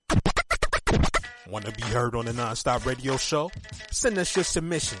Want to be heard on the Non-Stop Radio Show? Send us your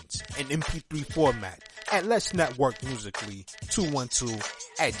submissions in MP3 format at Let's Network Musically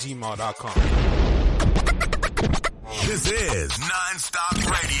 212@gmail.com. This is Non-Stop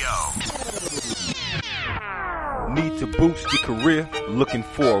Radio. Need to boost your career? Looking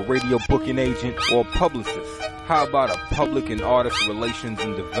for a radio booking agent or publicist? How about a public and artist relations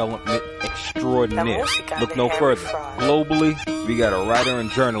and development extraordinaire? Look no further. Globally, we got a writer and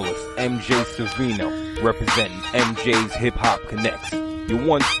journalist, MJ Savino, representing MJ's Hip Hop Connects. Your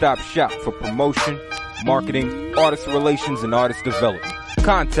one-stop shop for promotion, marketing, artist relations, and artist development.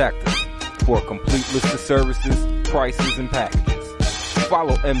 Contact us for a complete list of services, prices, and packages.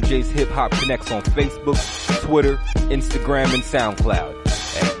 Follow MJ's Hip Hop Connects on Facebook, Twitter, Instagram, and SoundCloud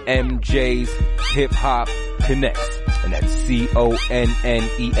at MJ's Hip Hop Connects, and that's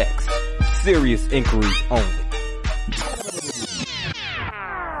CONNEX. Serious inquiries only.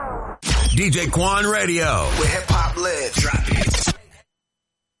 DJ Quan Radio, where hip hop lives. Drop it.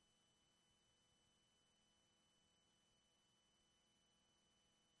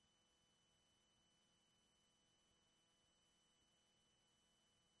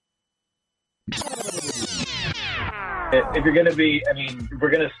 If you're going to be, I mean, we're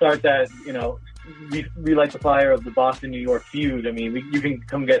going to start that, you know, relight the fire of the Boston-New York feud. I mean, you can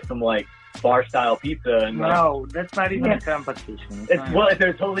come get some, like, bar-style pizza. And no, that's not even a competition.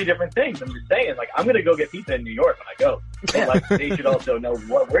 They're totally different things. I'm just saying, like, I'm going to go get pizza in New York when I go. And, like, they should also know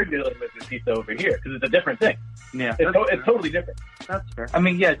what we're dealing with pizza over here, because it's a different thing. Yeah. It's totally different. That's fair. I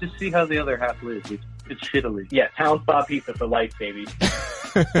mean, yeah, just see how the other half lives. It's shittily. Yeah, Town Spa Pizza for life, baby.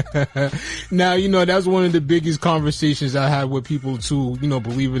 Now, you know, that's one of the biggest conversations I have with people too, you know,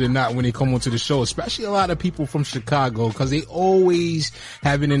 believe it or not, when they come onto the show, especially a lot of people from Chicago, because they always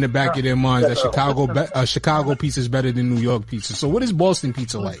have it in the back of their minds that Chicago pizza is better than New York pizza. So what is Boston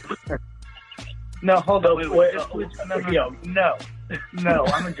pizza like? No, hold on. No,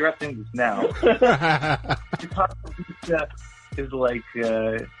 I'm addressing this now. Chicago pizza is like,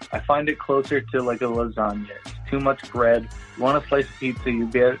 I find it closer to like a lasagna. It's too much bread. You want a slice of pizza, you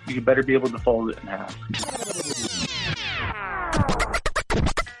better be able to fold it in half.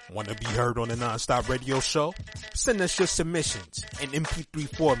 Want to be heard on the Non-Stop Radio Show? Send us your submissions in MP3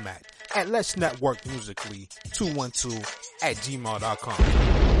 format at Let's Network Musically 212@gmail.com.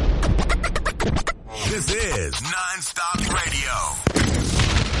 This is Non-Stop Radio.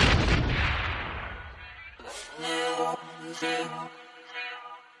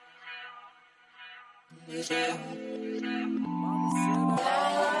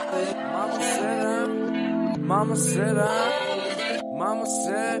 Mama said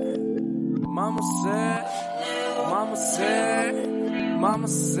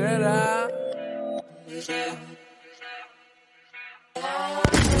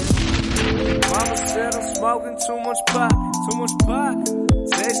I'm smoking too much pot.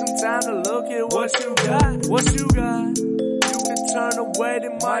 Take some time to look at what you got. You can turn away,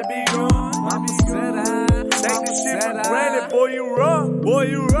 it might be gone. Mama said take this shit for granted, boy you wrong.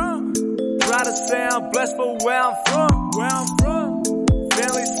 Try to say I'm blessed for where I'm from.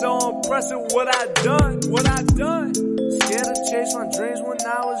 Family so impressive, what I done. Scared to chase my dreams when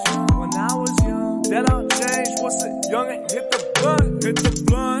I was young. That all changed once a youngin' hit the blunt.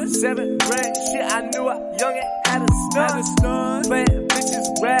 7th grade, shit, I knew I youngin' had a stun. Playing bitches,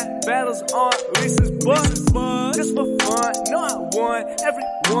 rap battles on Lisa's bus. Just for fun, know I won.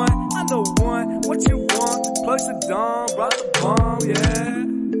 Everyone, I know one. What you want? Plugs the dawn, brought the bomb, yeah.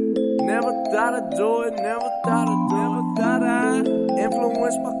 Never thought I'd do it, never thought I'd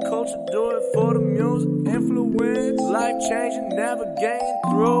influence my culture, do it for the music. Influence, life changing, navigating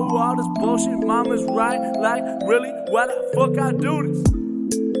through all this bullshit. Mama's right, like really, why the fuck I do this?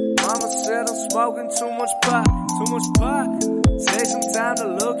 Mama said I'm smoking too much pot. Take some time to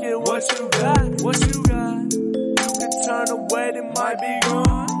look at what you got. You can turn away, it might be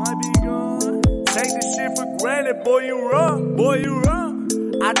gone. Take this shit for granted, boy you wrong.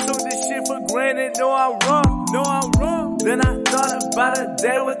 I took this shit for granted, know I'm wrong. Then I thought about a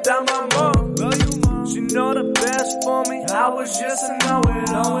day without my mom. She know the best for me, I was just a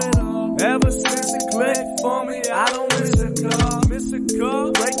know-it-all. Ever since it clicked for me, I don't miss a call.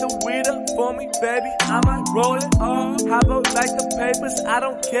 Break the weed up for me, baby, I might roll it off. How about like the papers, I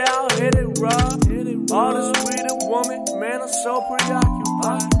don't care, I'll hit it raw. All this weed and woman, man, I'm so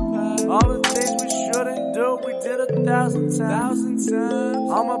preoccupied. All the things we shouldn't do, we did 1,000 times.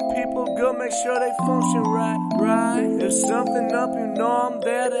 All my people good, make sure they function right. If something up, you know I'm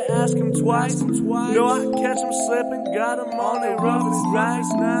there to ask them twice. Know I catch them slipping, got them on their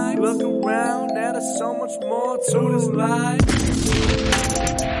roughest night. Look around, and there's so much more to this life.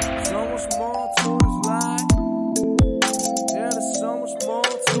 So much more to this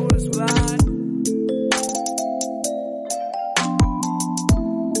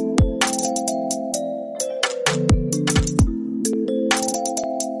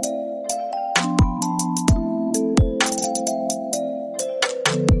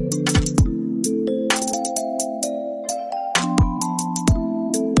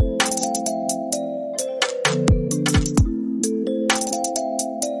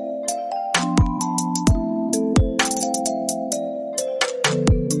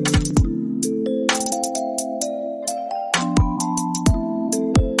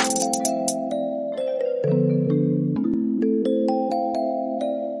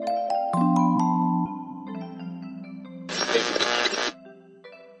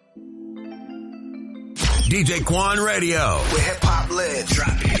DJ Quan Radio, where hip hop lives.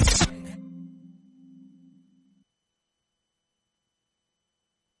 Drop it.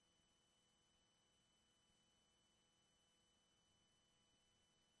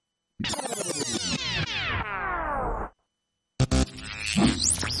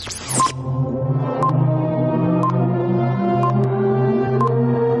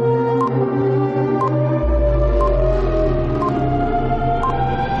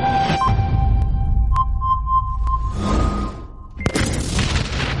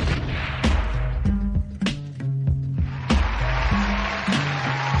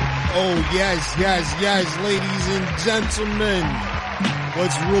 Yes, ladies and gentlemen,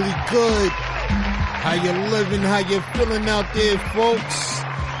 what's really good? How you living? How you feeling out there, folks?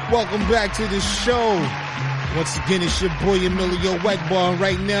 Welcome back to the show. Once again, it's your boy Emilio Wegbar, and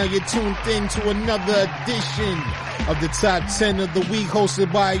right now you're tuned in to another edition of the Top 10 of the Week,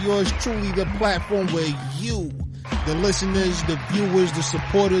 hosted by yours truly, the platform where you, the listeners, the viewers, the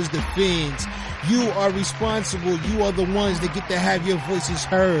supporters, the fans, you are responsible. You are the ones that get to have your voices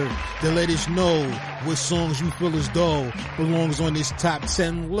heard, to let us know what songs you feel as though belongs on this top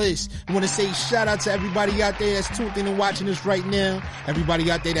 10 list. I want to say shout out to everybody out there that's tuned in and watching us right now.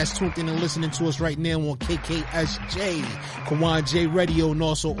 Everybody out there that's tuned in and listening to us right now on KKSJ, Kawan J Radio, and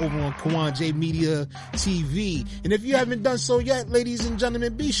also over on Kawan J Media TV. And if you haven't done so yet, ladies and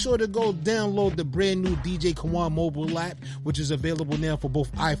gentlemen, be sure to go download the brand new DJ Kawan mobile app, which is available now for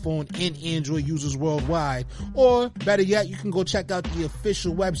both iPhone and Android users worldwide. Or better yet, you can go check out the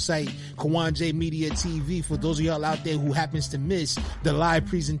official website, Kawan J Media TV, for those of y'all out there who happens to miss the live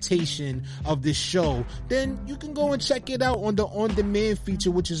presentation of this show. Then you can go and check it out on the on-demand feature,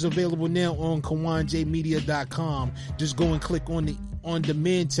 which is available now on KawanJmedia.com. Just go and click on the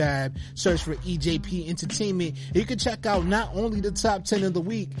on-demand tab, search for EJP Entertainment, and you can check out not only the top 10 of the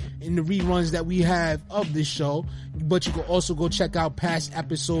week and the reruns that we have of this show, but you can also go check out past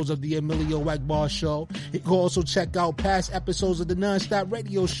episodes of the Emilio Wegbar Show. You can also check out past episodes of the Non-Stop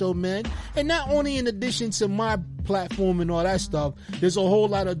Radio Show, man. And not only in addition to my platform and all that stuff, there's a whole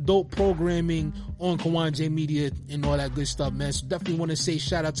lot of dope programming on Kawan J Media and all that good stuff, man. So definitely want to say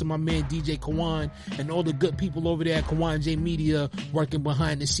shout out to my man DJ Kawan and all the good people over there at Kawan J Media working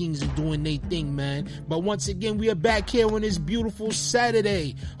behind the scenes and doing their thing, man. But once again, we are back here on this beautiful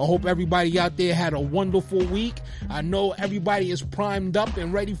Saturday. I hope everybody out there had a wonderful week. I know everybody is primed up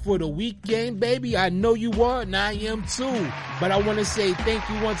and ready for the weekend, baby. I know you are, and I am too. But I want to say thank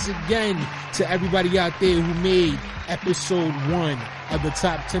you once again to everybody out there who made episode 1 of the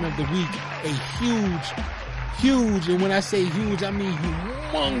top 10 of the week a huge, and when I say huge, I mean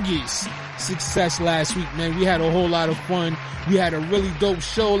humongous success last week, man. We had a whole lot of fun. We had a really dope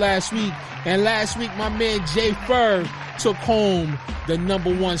show last week, and last week my man Jay Fur took home the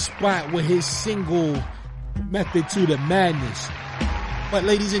 #1 spot with his single Method to the Madness. But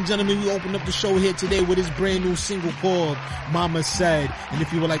ladies and gentlemen, we opened up the show here today with his brand new single called Mama Said. And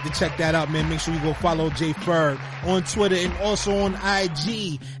if you would like to check that out, man, make sure you go follow Jay Fur on Twitter and also on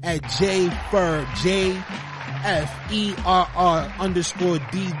IG at JFur,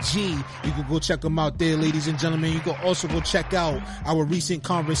 JFERR_DG. You can go check them out there, ladies and gentlemen. You can also go check out our recent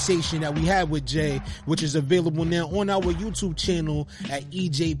conversation that we had with Jay, which is available now on our YouTube channel at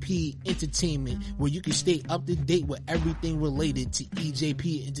EJP Entertainment, where you can stay up to date with everything related to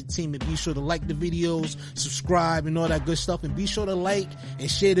EJP Entertainment. Be sure to like the videos, subscribe, and all that good stuff. And be sure to like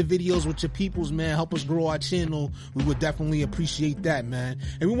and share the videos with your peoples, man. Help us grow our channel. We would definitely appreciate that, man.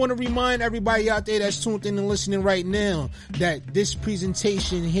 And we want to remind everybody out there that's tuned in and listening right now that this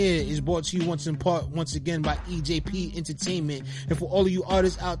presentation here is brought to you once again by EJP Entertainment. And for all of you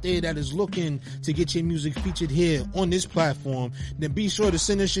artists out there that is looking to get your music featured here on this platform, then be sure to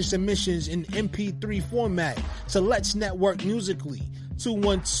send us your submissions in MP3 format to Let's Network Musically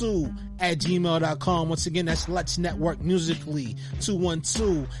 212@gmail.com. Once again, that's Let's Network Musically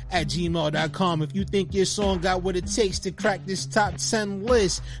 212@gmail.com. If you think your song got what it takes to crack this top 10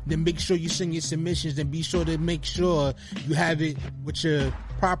 list, then make sure you send your submissions, and be sure to make sure you have it with your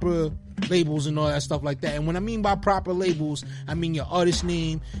proper labels and all that stuff like that. And when I mean by proper labels, I mean your artist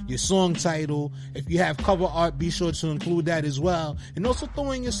name, your song title. If you have cover art, be sure to include that as well. And also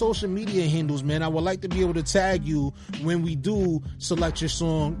throw in your social media handles, man. I would like to be able to tag you when we do select your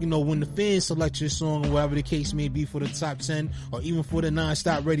song, you know, when the fans select your song, or whatever the case may be, for the top 10 or even for the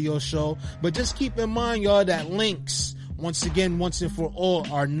Non-Stop Radio Show. But just keep in mind, y'all, that links, once again, once and for all,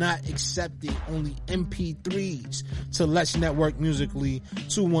 are not accepted. Only MP3s to Let's Network Musically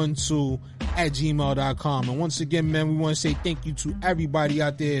 212 @gmail.com. And once again, man, we want to say thank you to everybody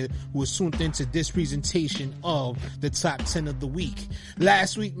out there who was tuned into this presentation of the top 10 of the week.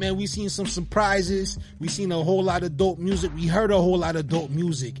 Last week, man, we seen some surprises. We seen a whole lot of dope music. We heard a whole lot of dope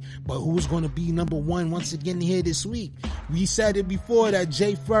music. But who's going to be number one once again here this week? We said it before that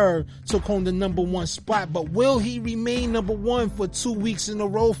Jay Fur took home the number one spot, but will he remain number one for 2 weeks in a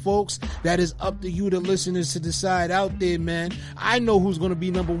row, folks? That is up to you, the listeners, to decide out there, man. I know who's going to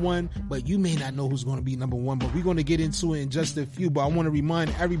be number one, but you may not know who's going to be number one, but we're going to get into it in just a few. But I want to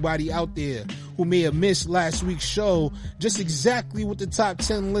remind everybody out there who may have missed last week's show just exactly what the top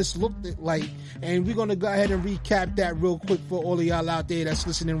 10 list looked like, and we're going to go ahead and recap that real quick for all of y'all out there that's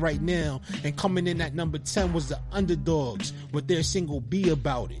listening right now. And coming in at number 10 was the Underdogs with their single Be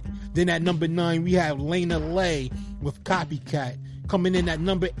About It. Then at number 9 we have Lena Lay with Copycat. Coming in at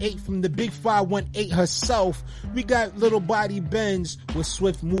number 8 from the Big 518 herself, we got Little Body Benz with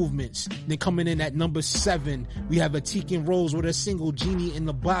Swift Movements. Then coming in at number 7, we have Atiq Rose with a single Genie in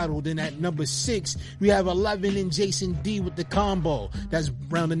the Bottle. Then at number 6, we have 11 and Jason D with the Combo. That's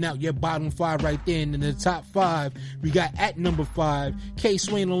rounding out your bottom 5 right there. And in the top 5, we got at number 5, K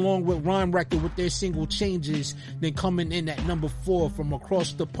Swain along with Rhyme Record with their single Changes. Then coming in at number 4 from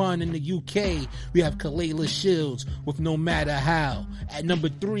across the pond in the UK, we have Kalela Shields with No Matter How. At number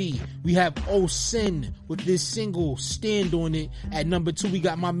 3, we have O Sin with this single Stand On It. At number 2, we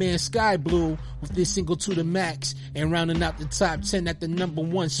got my man Sky Blue with this single To The Max. And rounding out the top 10 at the number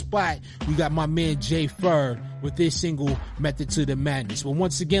 1 spot, we got my man Jay Fur with this single Method to the Madness. But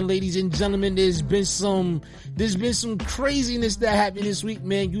once again, ladies and gentlemen, there's been some craziness that happened this week,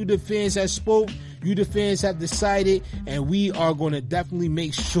 man. You the fans have spoke, you the fans have decided, and we are going to definitely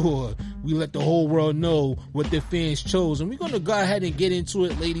make sure we let the whole world know what the fans chose. And we're going to go ahead and get into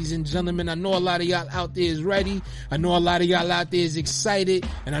it, ladies and gentlemen. I know a lot of y'all out there is ready. I know a lot of y'all out there is excited.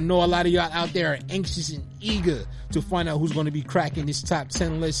 And I know a lot of y'all out there are anxious and eager to find out who's going to be cracking this top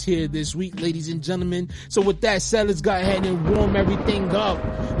 10 list here this week, ladies and gentlemen. So with that said, let's go ahead and warm everything up.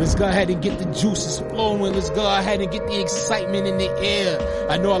 Let's go ahead and get the juices flowing. Let's go ahead and get the excitement in the air.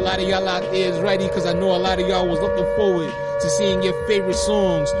 I know a lot of y'all out there is ready, because I know a lot of y'all was looking forward to seeing your favorite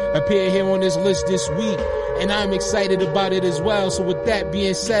songs appear here on this list this week. And I'm excited about it as well. So with that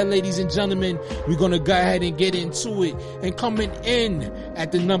being said, ladies and gentlemen, we're going to go ahead and get into it. And coming in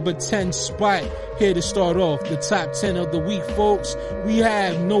at the number 10 spot, here to start off the top 10 of the week, folks, we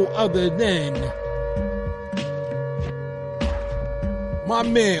have no other than my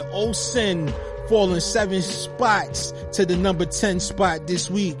man O Sin, falling 7 spots to the number 10 spot this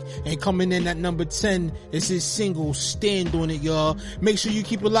week. And coming in at number 10 is his single Stand On It, y'all. Make sure you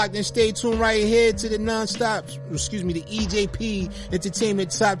keep it locked and stay tuned right here to the the EJP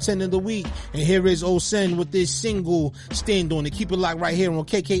Entertainment Top 10 of the week. And here is O Sin with this single Stand On It. Keep it locked right here on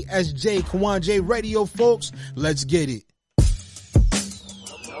KKSJ Kwan J Radio, folks. Let's get it.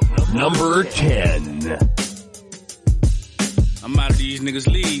 Number 10. I'm out of these niggas'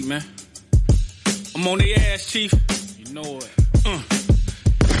 league, man. I'm on their ass, chief. You know it.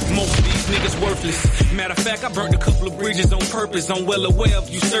 Most of these niggas worthless. Matter of fact, I burnt a couple of bridges on purpose. I'm well aware of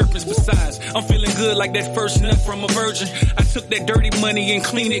usurpers. Besides, I'm feeling good like that first nut from a virgin. I took that dirty money and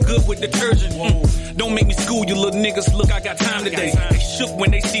cleaned it good with detergent. Don't make me school you little niggas. Look, I got time today. They shook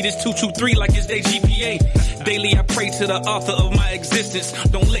when they see this 223 like it's their GPA. Daily I pray to the author of my existence.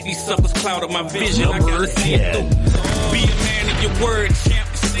 Don't let these suckers cloud up my vision. I gotta see it through. Be a man of your word, champ.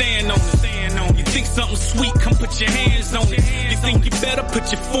 Stand on it. You think something sweet, come put your hands on it. You think you better,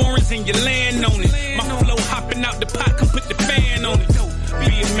 put your foreigns and your land on it. My flow hopping out the pot, come put the fan on it.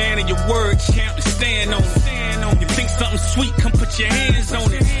 Be a man of your word, champ, and stand on it. You think something sweet, come put your hands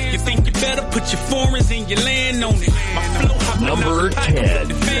on it. You think you better, put your foreigns and your land on it. My flow hopping out the pot, come put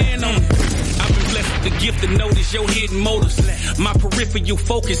the fan on it. I've been blessed with the gift to notice your hidden motives. My peripheral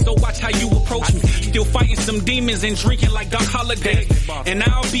focus, so watch how you approach me. Still fighting some demons and drinking like Doc Holliday. And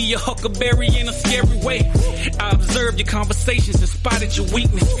I'll be your huckleberry in a scary way. I observed your conversations and spotted your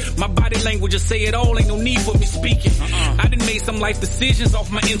weakness. My body language will say it all, ain't no need for me speaking. I done made some life decisions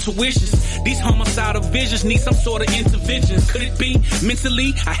off my intuitions. These homicidal visions need some sort of intervention. Could it be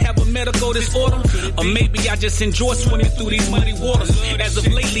mentally I have a medical disorder? Or maybe I just enjoy swimming through these muddy waters. As of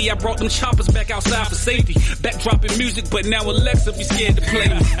lately, I brought them choppers back outside for safety. Backdropping music, but now Alexa be scared to play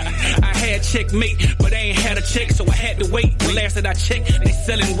me. I had checkmate, but I ain't had a check, so I had to wait. The last that I checked, they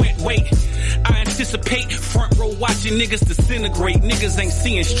selling wet weight. I anticipate front row watching niggas disintegrate. Niggas ain't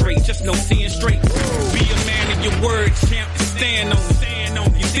seeing straight, just no seeing straight. Be a man of your word, champ, and stand on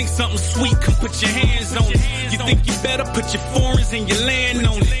it. You think something sweet, come put your hands on it. You think you better, put your foreigns and your land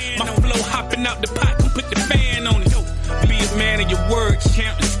on it. My flow hopping out the pot, come put the fan on it. Be a man of your word,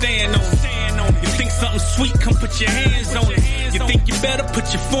 champ, and stand on it. think something sweet, come put your hands on it. You think you better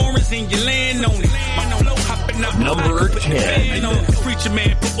put your foreigns and your land on it. My flow hopping out Number 10. Preacher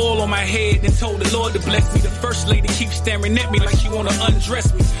man put oil on my head and told the Lord to bless me. The first lady keeps staring at me like she wanna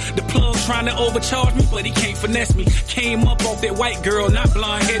undress me. The plug trying to overcharge me, but he can't finesse me. Came up off that white girl, not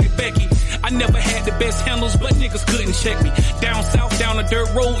blonde-headed Becky. I never had the best handles, but niggas couldn't check me. Down south, down a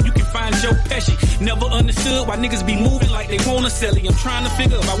dirt road, you can find Joe Pesci. Never understood why niggas be moving like they wanna sell it. I'm trying to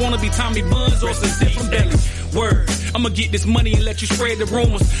figure if I wanna be Tommy Buns or some zip from Belly. Word, I'ma get this money and let you spread the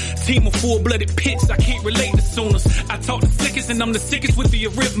rumors. Team of full-blooded pits, I can't relate to Sooners. I talk the slickest and I'm the sickest with the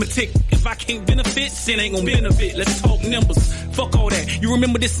arithmetic. If I can't benefit, sin ain't gon' benefit. Let's talk numbers. Fuck all that. You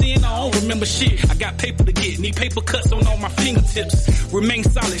remember this sin? I don't remember shit. I got paper to get, need paper cuts on all my fingertips. Remain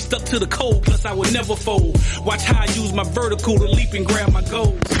solid, stuck to the code, plus I would never fold. Watch how I use my vertical to leap and grab my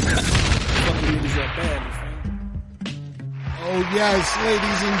goals. Fucking niggas up bad, Oh yes,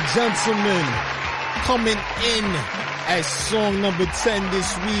 ladies and gentlemen, coming in at song number 10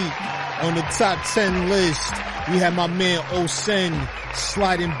 this week on the top 10 list, we have my man Osen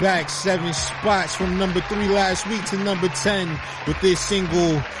sliding back 7 spots from number 3 last week to number 10 with this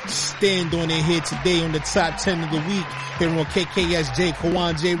single Stand On It here today on the top 10 of the week here on KKSJ,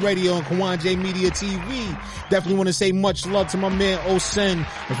 Kawan J Radio and Kawan J Media TV. Definitely want to say much love to my man Osen.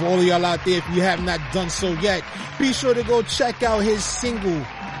 And for all of y'all out there, if you have not done so yet, be sure to go check out his single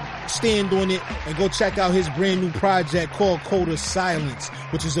Stand On It and go check out his brand new project called Code of Silence,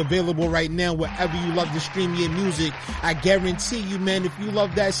 which is available right now wherever you love to stream your music. I guarantee you, man, if you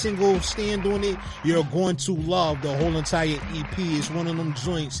love that single Stand On It, you're going to love the whole entire EP. It's one of them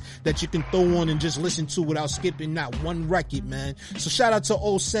joints that you can throw on and just listen to without skipping not one record, man. So shout out to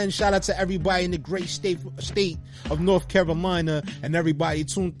Osen, shout out to everybody in the great state of North Carolina and everybody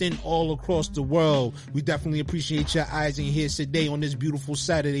tuned in all across the world. We definitely appreciate your eyes and ears today on this beautiful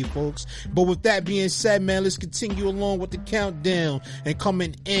Saturday, folks. But with that being said, man, let's continue along with the countdown. And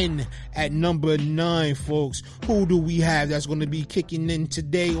coming in at number 9, folks, who do we have that's going to be kicking in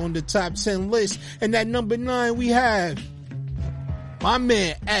today on the top 10 list? And at number 9, we have my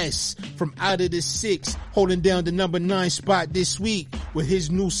man S from Out of the 6 holding down the number 9 spot this week with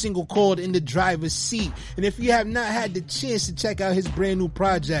his new single called In the Driver's Seat. And if you have not had the chance to check out his brand new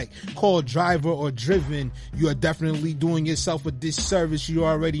project called Driver or Driven, you are definitely doing yourself a disservice. You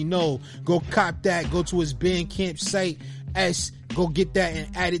already know. Go cop that. Go to his Bandcamp site, S. Go get that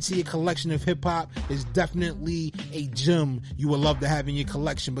and add it to your collection of hip-hop. It's definitely a gem you will love to have in your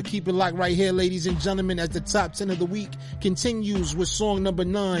collection. But keep it locked right here, ladies and gentlemen, as the top 10 of the week continues with song number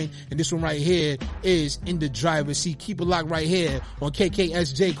 9. And this one right here is In the Driver's Seat. Keep it locked right here on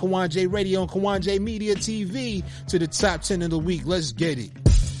KKSJ, Kawan J Radio, and Kawan J Media TV to the top 10 of the week. Let's get it.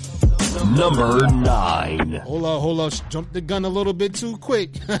 Number 9. Hold up. Jumped the gun a little bit too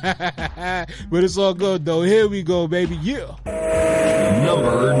quick. But it's all good, though. Here we go, baby. Yeah.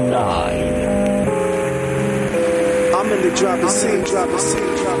 Number 9. I'm in the driver's seat. I'm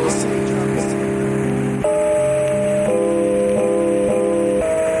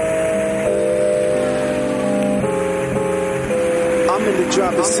in the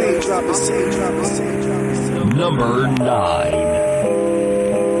driver's seat. Number 9.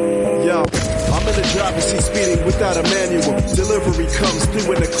 Yo, I'm in the driver's seat speeding without a manual. Delivery comes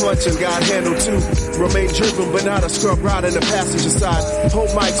through in the clutch and got handled too. Remain driven but not a scrub ride in the passenger side. Hold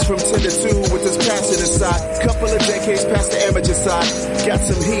mics from 10 to 2 with this passion inside. Couple of decades past the amateur side. Got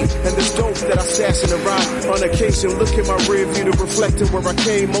some heat and this dope that I stash in the ride. On occasion, look in my rear view to reflect where I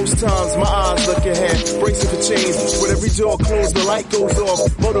came. Most times my eyes look ahead, bracing for change. When every door closed, the light goes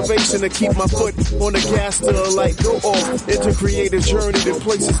off. Motivation to keep my foot on the gas till the light go off. And to create a journey to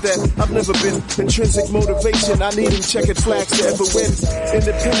places that I've never been. Intrinsic motivation, I need them checkered flags to ever win.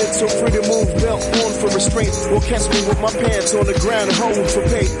 Independent, so free to move, belt on for restraint. Or catch me with my pants on the ground and hold for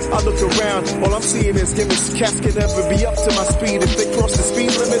pay. I look around, all I'm seeing is gimmicks. Cats can never be up to my speed if they cross the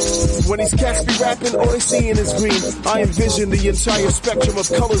speed limit. When these cats be rapping, all they seeing is green. I envision the entire spectrum of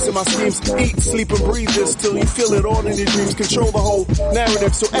colors in my schemes. Eat, sleep, and breathe this till you feel it all in your dreams. Control the whole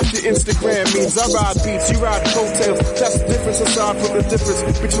narrative, so F your Instagram memes. I ride beats, you ride coattails. That's the difference aside from the difference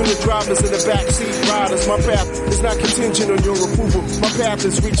between the drivers and the backseat riders. My path is not contingent on your approval. My path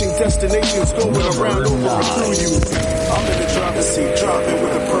is reaching destinations, going around over and through you. I'm in the driver's seat, driving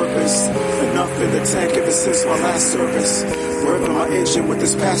with a purpose. Enough in the tank ever since my last service. Revving my engine with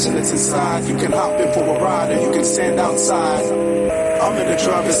this passion that's inside. You can hop in for a ride or you can stand outside. I'm in the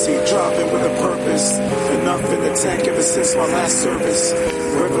driver's seat, driving with a purpose. Enough in the tank ever since my last service.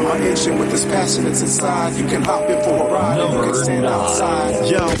 Revving my my engine with this passion that's inside. You can hop in for a ride, and you can stand outside.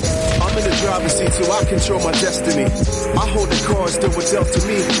 Yo, I'm in the driver's seat, so I control my destiny. I hold the cards that were dealt to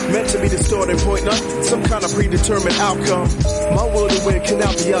me, meant to be the starting point, not some kind of predetermined outcome. My will to win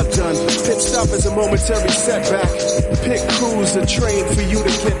cannot be outdone. Pit stop is a momentary setback. Pick cruise a train for you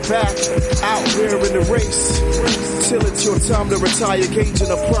to get back out there in the race. Till it's your time to retire, gauge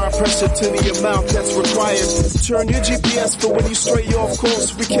and apply pressure to the amount that's required. Turn your GPS for when you stray off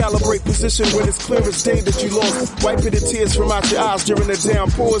course. Recalibrate position when it's clear as day that you lost. Wiping the tears from out your eyes during the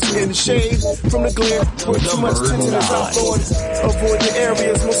downpours. In shade from the glare where too much tension is outlawed. Avoid the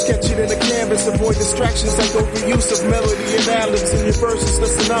areas more sketchy than the canvas. Avoid distractions like overuse of melody and ad-libs in your verses. The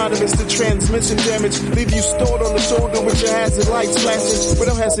synonymous to transmission damage. Leave you stored on the shoulder with your hazard lights flashing.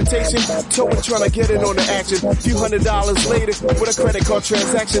 Without hesitation, towing trying to get in on the action. Few $100 later with a credit card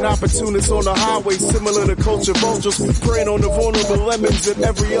transaction. Opportunists on the highway similar to culture vultures. Preying on the vulnerable lemons at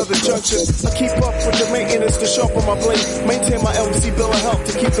every other junction. I keep up with the maintenance to sharpen my blade. Maintain my LC bill of health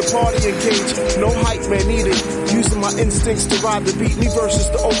to keep the party engaged. No hype man needed. Using my instincts to ride the beat. Me versus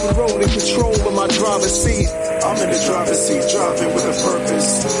the open road in control of my driver's seat. I'm in the driver's seat, driving with a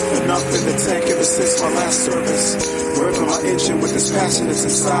purpose. Enough in the tank ever since my last service. Revving my engine with this passion that's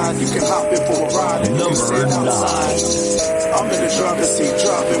inside. You can hop in for a ride and you can stand outside. I'm in the driver's seat,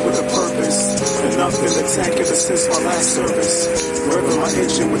 driving with a purpose. Enough in the tank ever since my last service. Revving my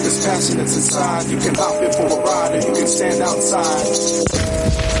engine with this passion that's inside. You can hop in for a ride and you can stand outside.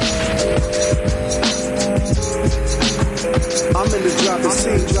 I'm in the driver's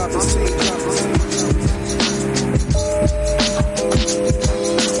seat, driver's seat, driver's seat.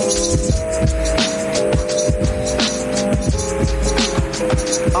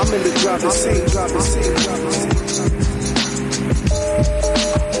 I'm in the driver's seat, driver's seat, driver's seat.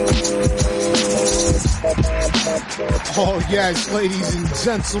 Oh yes, ladies and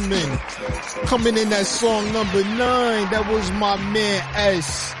gentlemen, coming in at song number 9, that was my man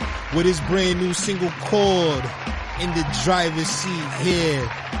S with his brand new single called In the Driver's Seat here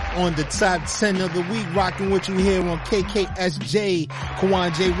on the top 10 of the week, rocking with you here on KKSJ,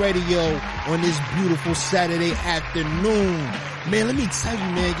 Kawan J Radio on this beautiful Saturday afternoon. Man, let me tell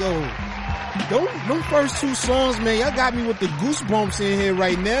you, man, those first 2 songs, man, y'all got me with the goosebumps in here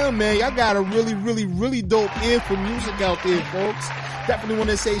right now, man. Y'all got a really, really, really dope ear for music out there, folks. Definitely want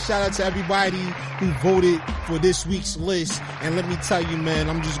to say shout out to everybody who voted for this week's list. And let me tell you, man,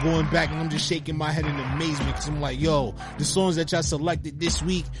 I'm just going back and I'm just shaking my head in amazement because I'm like, yo, the songs that y'all selected this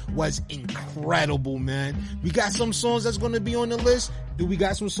week was incredible, man. We got some songs that's going to be on the list. Do we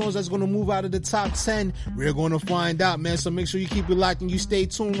got some songs that's going to move out of the top 10? We're going to find out, man. So make sure you keep it locked and you stay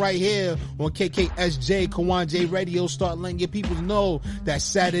tuned right here on KKSJ, Kawan J Radio. Start letting your people know that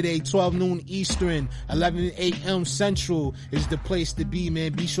Saturday, 12 noon Eastern, 11 a.m. Central is the place to be,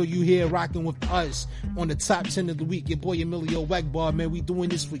 man. Be sure you here rocking with us on the top 10 of the week. Your boy Emilio Wegbar, man. We doing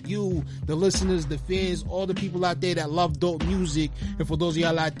this for you, the listeners, the fans, all the people out there that love dope music. And for those of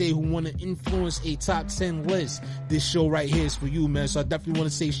y'all out there who want to influence a top 10 list, this show right here is for you, man. So I definitely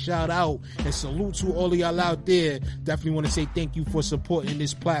want to say shout out and salute to all of y'all out there. Definitely want to say thank you for supporting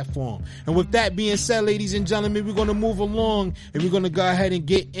this platform. And with that being said, ladies and gentlemen, we're going to move along and we're going to go ahead and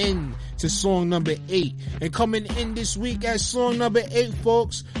get into song number 8. And coming in this week at song number 8,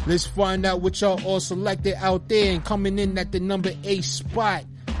 folks, let's find out what y'all all selected out there. And coming in at the number 8 spot,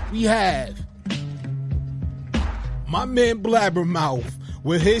 we have my man Blabbermouth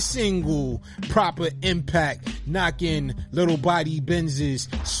with his single Proper Impact, knocking Little Body Benz's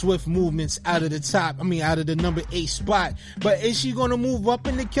Swift Movements out of the number 8 spot. But is she gonna move up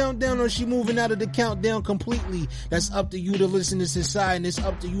in the countdown or is she moving out of the countdown completely? That's up to you, the listeners, decide, and it's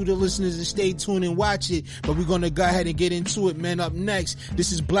up to you, the listeners, to stay tuned and watch it. But we're gonna go ahead and get into it, man. Up next,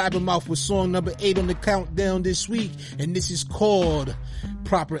 this is Blabbermouth with song number 8 on the countdown this week, and this is called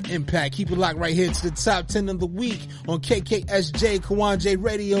Proper Impact. Keep it locked right here to the top 10 of the week on KKSJ, Kawan J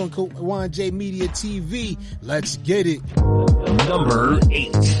Radio, and Kawan J Media TV. Let's get it. Number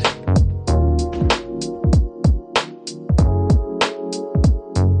 8.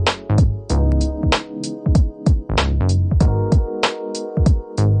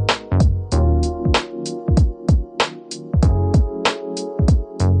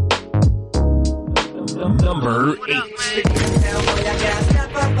 Number 8.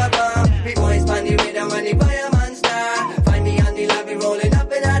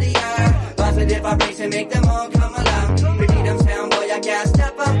 Make them all come along. Pretty them sound, boy, I can't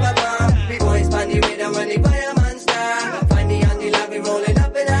step up. B-boys find the rhythm when they buy a monster. Find me on the lobby rolling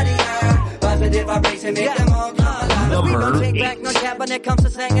up in the air. Positive vibration, make them all come along. We don't take back no chat when it comes to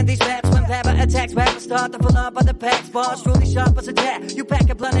singing these raps. When Papa attacks, rappers start to fill up by the packs. Bars truly sharp as a tat. You pack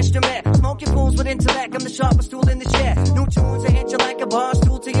a replenish the map. Smoking fools with intellect, I'm the sharpest tool in the shed. New tunes that hit you like a bar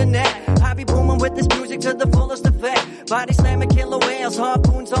stool to your neck. I be booming with this music to the fullest effect. Body slamming killer whales,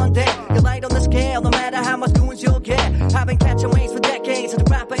 harpoons on deck. You're light on the scale, no matter how much tunes you'll get. I've been catching waves for decades of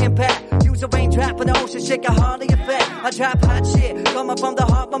the rapper impact. Use a raindrop in the ocean, shit got hardly effect. I drop hot shit, coming from the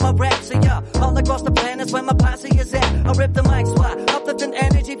heart of my rap. So yeah, all across the planet's where my posse is at. I rip the mic swat, uplifting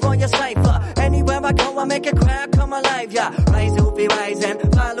energy for your cipher. Anywhere I go, I make a crowd come alive, yeah. Rise, Oofy, rise, and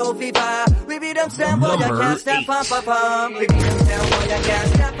follow, FIFA. We beat them sound, boy, I can't stop, pump. We beat them sound, boy, I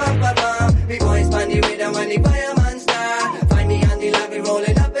can't stop, pump. We boys find the rhythm when the fireman star. Find me on the lobby,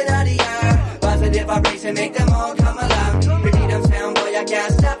 rolling up in the air. Positive vibration, make them all come along. We beat them sound, boy, I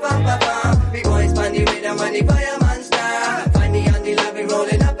can't stop, pump. We boys find the rhythm when the fireman star. Find me on the lobby,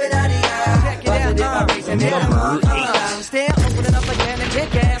 rolling up in the air. Positive vibration, make them all come along. Still opening up again and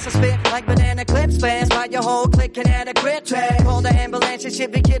kick ass. I spit like banana clips fast. While your whole clique can add a crit track. Call the ambulance and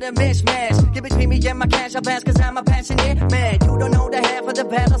shit, we get a mishmash. Get between me and my cash, I pass cause I'm a passionate man. You don't know the half of the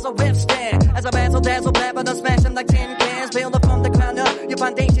battles I withstand. As I battle, dazzle, blab, but I smash them like tin cans. Build up from the ground up, your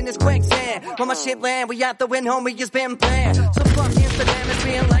foundation is quicksand. When my shit land, we out the win, homie, it's been planned. So fuck Instagram, it's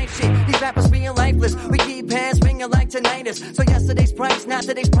real life shit. These rappers real lifeless. We keep hands ringing like tinnitus. So yesterday's price, not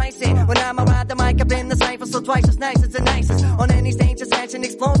today's pricing. When I'm around the mic, I've been the cipher, so twice as nice as the nicest. On any stage, it's action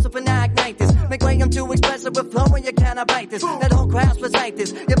explosive and I ignite this. Make way I'm too expressive with flow when you cannot bite this. That whole crowd's recite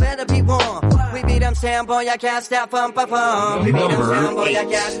this. You better be warm. We beat them sound, boy, I can't stop, pump. We beat them sound, boy, I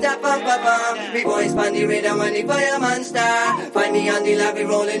can't stop, pump. We boys find the rhythm when the fireman star. Find me on the lobby,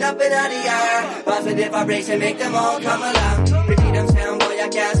 rolling up in the air. Positive vibration, make them all come along. We beat them sound, boy, I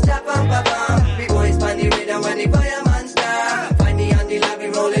can't stop, pump. We boys find the rhythm when the fireman star. Find me on the lobby,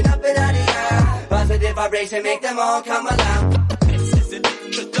 rolling up in the air. Positive vibration, make them all come along. This is an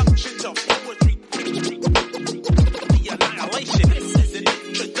introduction to poetry. The annihilation. This is an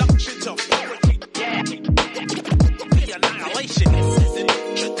introduction to poetry. The annihilation. This is an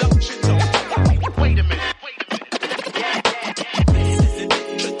introduction to poetry. Wait a minute. This is an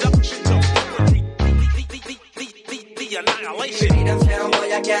introduction to poetry. The annihilation. We beat them sound,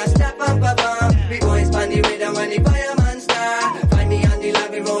 boy, I can't stop, pump. We boys find the rhythm when the fireman star. Find me on the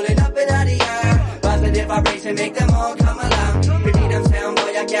lobby, rolling up in the air. Positive vibration, make them all come along. We beat them sound,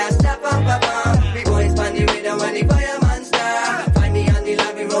 boy, I can't stop, pump. We boys find the rhythm when the fireman star. Find me on the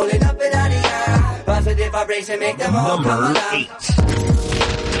lobby, rolling up in the air. Positive vibration, make them all come along.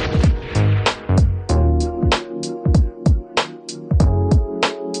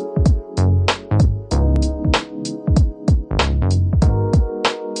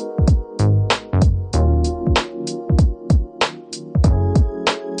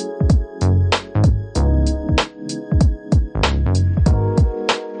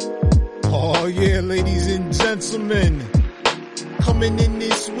 Ladies and gentlemen, coming in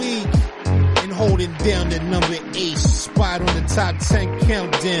this week and holding down the number 8 spot on the top 10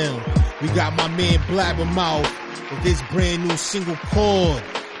 countdown, we got my man Blabbermouth with this brand new single called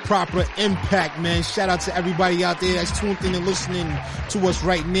Proper Impact, man. Shout out to everybody out there that's tuned in and listening to us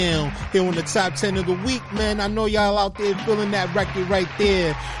right now here on the top 10 of the week, man. I know y'all out there feeling that record right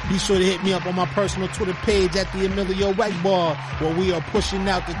there. Be sure to hit me up on my personal Twitter page at the Emilio Wegbar, where we are pushing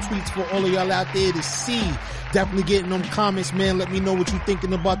out the tweets for all of y'all out there to see. Definitely getting them comments, man. Let me know what you're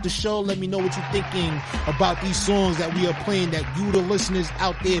thinking about the show. Let me know what you're thinking about these songs that we are playing that you, the listeners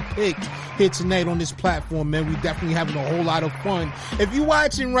out there, picked here tonight on this platform, man. We definitely having a whole lot of fun. If you're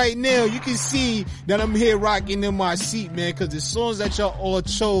watching right now, you can see that I'm here rocking in my seat, man, because the songs that y'all all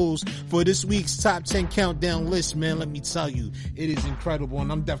chose for this week's top 10 countdown list, man, let me tell you, it is incredible,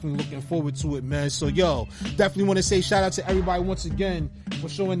 and I'm definitely looking forward to it, man. So, yo, definitely want to say shout out to everybody once again for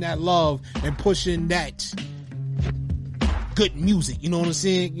showing that love and pushing that good music, you know what I'm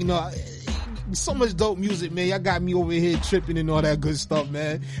saying? You know, so much dope music, man. Y'all got me over here tripping and all that good stuff,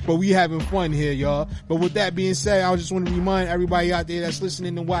 man. But we having fun here, y'all. But with that being said, I just want to remind everybody out there that's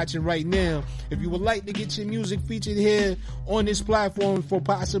listening and watching right now, if you would like to get your music featured here on this platform for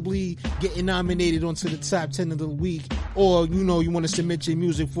possibly getting nominated onto the top 10 of the week, or, you know, you want to submit your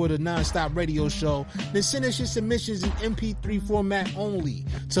music for the Non-Stop Radio Show, then send us your submissions in MP3 format only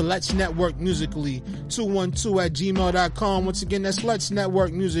to Let's Network Musically 212@gmail.com. Once again, that's Let's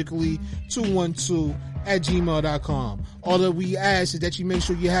Network Musically 212@gmail.com. All that we ask is that you make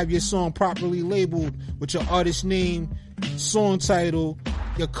sure you have your song properly labeled with your artist name, song title,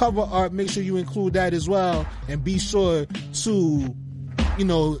 your cover art. Make sure you include that as well, and be sure to,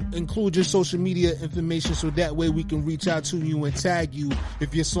 include your social media information so that way we can reach out to you and tag you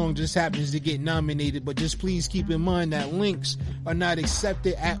if your song just happens to get nominated. But just please keep in mind that links are not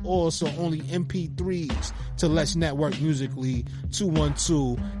accepted at all, so only MP3s to Let's Network Musically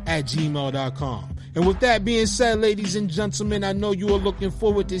 212@gmail.com. And with that being said, ladies and gentlemen, I know you are looking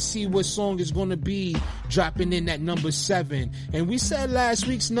forward to see what song is going to be dropping in at number 7. And we said last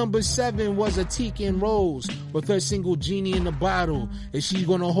week's number 7 was Atika and Rose with her single Genie in the Bottle. Is she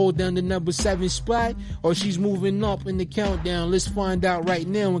going to hold down the number 7 spot, or she's moving up in the countdown? Let's find out right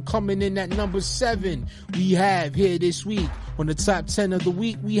now. And coming in at number 7, we have here this week on the top 10 of the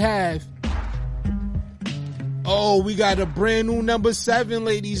week, we got a brand new number 7,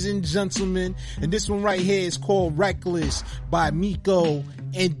 ladies and gentlemen. And this one right here is called Reckless by Miko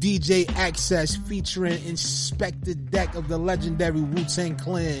and DJ Access featuring Inspector Deck of the legendary Wu-Tang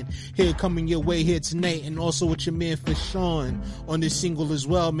Clan. Here coming your way here tonight, and also with your man Fashawn on this single as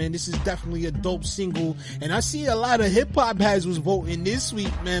well, man. This is definitely a dope single, and I see a lot of hip-hop heads was voting this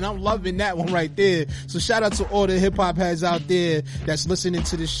week, man. I'm loving that one right there. So shout out to all the hip-hop heads out there that's listening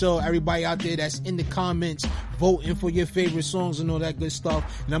to the show, everybody out there that's in the comments voting for your favorite songs and all that good stuff.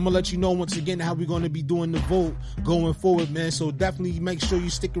 And I'm gonna let you know once again how we're gonna be doing the vote going forward, man. So definitely make sure you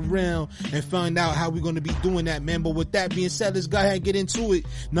stick around and find out how we're gonna be doing that, man. But with that being said, let's go ahead and get into it.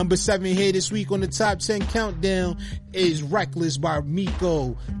 Number 7 here this week on the top 10 countdown is Reckless by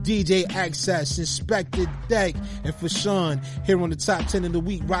Miko, DJ Access, Inspector Deck, and Fashawn here on the top 10 of the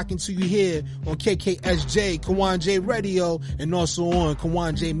week, rocking to you here on KKSJ, Kawan J Radio, and also on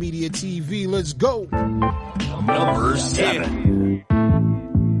Kawan J Media TV. Let's go. Number 7.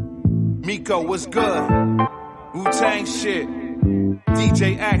 Miko, what's good? Wu-Tang shit.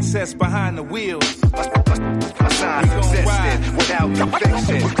 DJ Access behind the wheels. My signs existed without the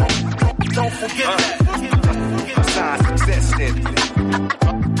fiction. Don't forget that. My signs existed.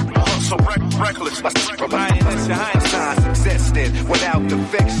 So reckless. My signs existed without the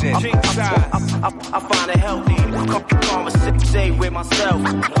fiction. I find it healthy. Conversate with myself.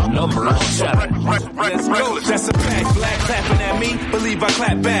 Number 7. Let's go. That's a fact. Black clapping at me, believe I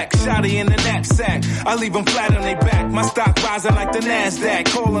clap back. Shotty in the knapsack, I leave them flat on their back. My stock rising like the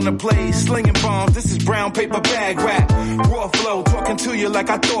NASDAQ. Calling the plays, slinging bombs. This is brown paper bag rap. Raw flow, talking to you like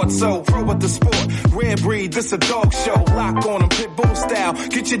I thought so. Pro with the sport, rare breed. This a dog show. Lock on them, pit bull style.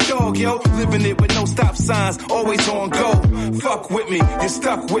 Get your dog, yo. Living it with no stop signs, always on go. Fuck with me, you're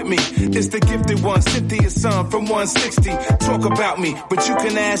stuck with me. It's the gifted one, Cynthia's son from 160. Talk about me, but you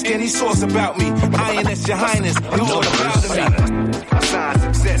can ask any source about me. INS your highness, you're all proud of me. My signs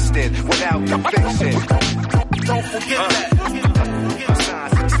existed without the fiction. Don't forget that. My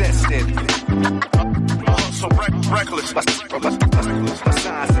signs existed. So reckless. My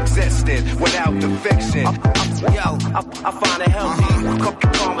signs existed without the fiction. Yo, I find it healthy.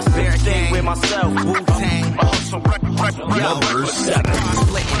 Conversate with myself. Wu-Tang. Number 7.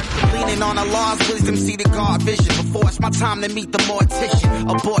 Leaning on Allah's wisdom, see the God vision. Before it's my time to meet the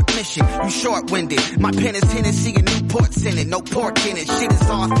mortician. Abort mission, you short-winded. My pen is Hennessy and Newport's in it. No pork in it, shit is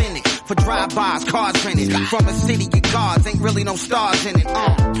authentic. For drive-bys, cars rented. From a city of gods, ain't really no stars in it.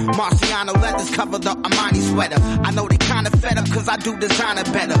 Marciano leathers cover the Armani sweater. I know they kinda fed up cause I do designer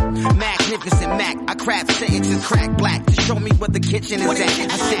better. Magnificent Mac, I craft sentences, crack black to show me where the kitchen is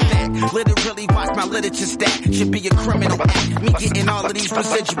at. I sit back, literally watch my literature stack. Should be a criminal act, me getting all of these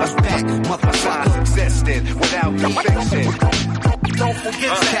residuals back. Motherfucker existed without the fiction. Don't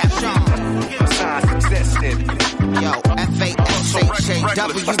forget Caption. My signs existed. Yo, FASHAWNG.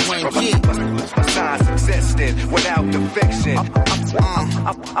 My signs existed without the fiction.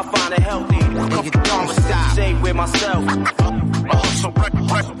 I find it healthy. Nigga, don't stop. Say with myself.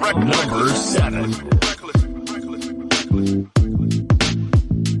 Number 7.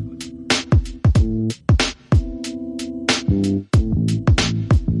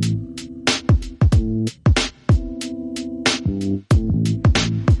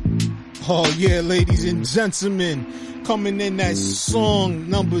 Oh yeah, ladies and gentlemen, coming in at song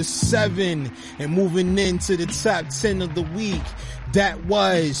number 7 and moving into the top 10 of the week. That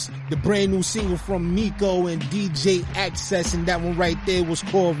was the brand new single from Miko and DJ Access, and that one right there was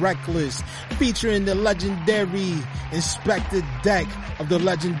called Reckless, featuring the legendary Inspector Deck of the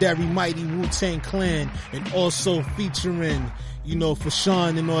legendary mighty Wu-Tang Clan, and also featuring, you know,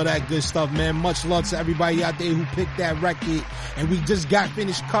 Fashawn and all that good stuff, man. Much love to everybody out there who picked that record. And we just got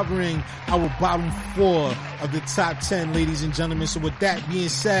finished covering our bottom 4 of the top 10, ladies and gentlemen. So with that being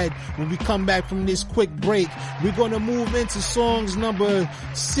said, when we come back from this quick break, we're going to move into songs number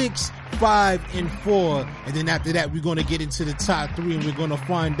 6, 5, and 4. And then after that, we're going to get into the top 3 and we're going to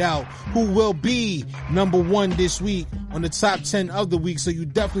find out who will be number 1 this week on the top 10 of the week. So you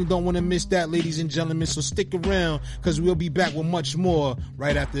definitely don't want to miss that, ladies and gentlemen. So stick around because we'll be back with much more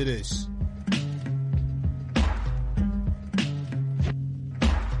right after this.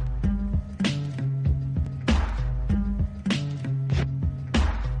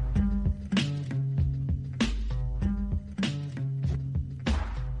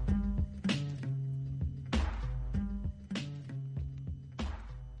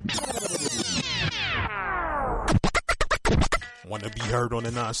 Want to be heard on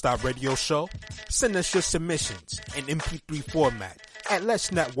the Non-Stop Radio Show? Send us your submissions in MP3 format at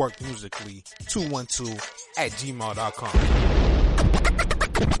Let's Network Musically 212@gmail.com.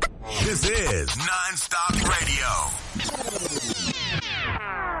 This is Non-Stop Radio.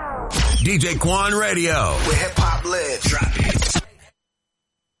 DJ Quan Radio. Where hip hop lives. Drop it.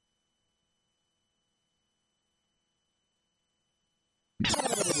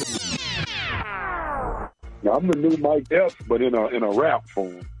 Now, I'm the new Mike Epps, but in a rap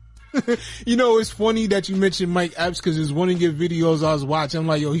form. You know, it's funny that you mentioned Mike Epps because it's one of your videos I was watching. I'm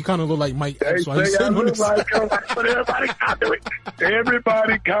like, yo, he kind of look like Mike Epps. So I look like him, but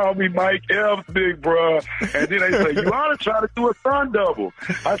everybody call me Mike Epps, big bro. And then they say, you ought to try to do a stunt double.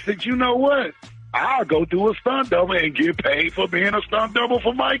 I said, you know what? I'll go do a stunt double and get paid for being a stunt double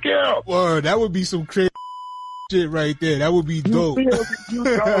for Mike Epps. Word, that would be some crazy shit right there. That would be dope. You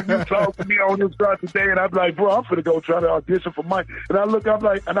talk to me on this show today, and I'm like, bro, I'm finna go try to audition for Mike. And I look up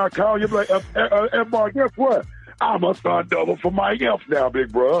like, and I call you, I'm like, Mark, guess what? I'm a stunt double for Mike Epps now,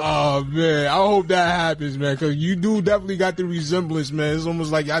 big bro. Oh man, I hope that happens, man, because you do definitely got the resemblance, man. It's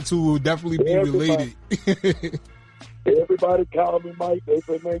almost like y'all two will definitely be related. Everybody call me Mike. They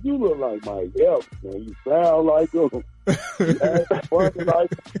say, man, you look like Mike Epps, man. You sound like him. You act funny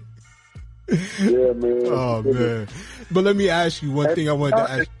like him. Yeah, man. Oh, man. But let me ask you one thing I wanted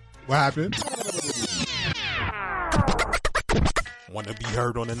to ask. What happened? Want to be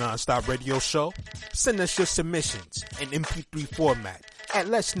heard on the Non-Stop Radio Show? Send us your submissions in MP3 format at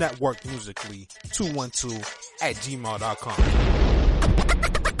Let's Network Musically 212@gmail.com.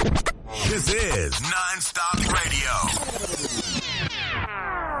 This is Non-Stop Radio.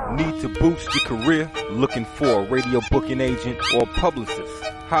 Need to boost your career? Looking for a radio booking agent or publicist?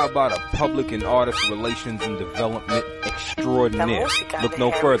 How about a public and artist relations and development extraordinaire? Look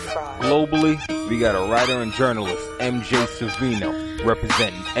no further. Globally, we got a writer and journalist, MJ Savino,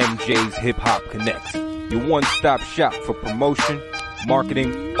 representing MJ's Hip Hop Connects. Your one-stop shop for promotion,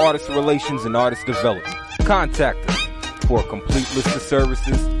 marketing, artist relations, and artist development. Contact us for a complete list of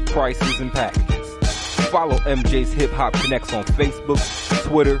services, prices, and packages. Follow MJ's Hip Hop Connects on Facebook,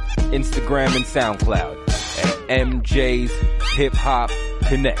 Twitter, Instagram, and SoundCloud at MJ's Hip Hop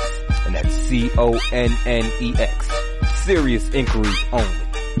Connects, and that's CONNEX. Serious inquiries only.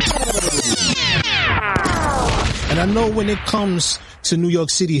 And I know when it comes to New York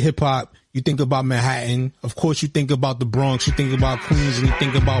City hip hop, you think about Manhattan. Of course, you think about the Bronx, you think about Queens, and you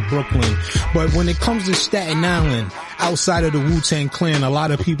think about Brooklyn. But when it comes to Staten Island, outside of the Wu-Tang Clan, a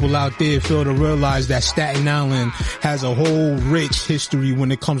lot of people out there fail to realize that Staten Island has a whole rich history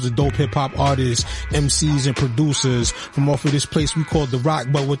when it comes to dope hip-hop artists, MCs, and producers from off of this place we call The Rock.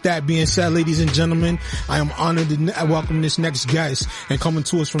 But with that being said, ladies and gentlemen, I am honored to welcome this next guest, and coming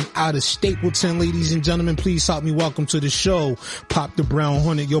to us from out of Stapleton, ladies and gentlemen, please help me welcome to the show, Pop the Brown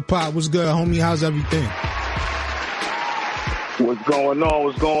Hornet. Yo, Pop, what's good, homie? How's everything? What's going on?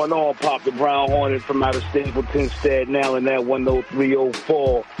 What's going on? Pop the Brown Hornet from out of Stapleton, Staten Island, at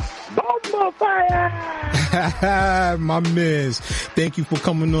 10304. Baltimore fire! My mans, thank you for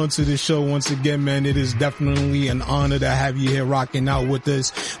coming on to the show once again, man. It is definitely an honor to have you here rocking out with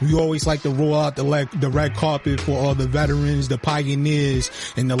us. We always like to roll out the red carpet for all the veterans, the pioneers,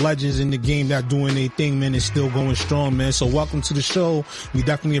 and the legends in the game that doing their thing, man, and still going strong, man. So welcome to the show. We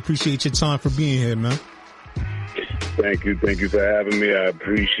definitely appreciate your time for being here, man. Thank you for having me. I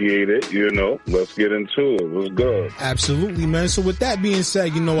appreciate it. Let's get into it. What's good? Absolutely, man. So with that being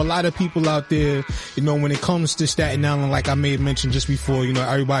said, a lot of people out there, when it comes to Staten Island, like I may have mentioned just before,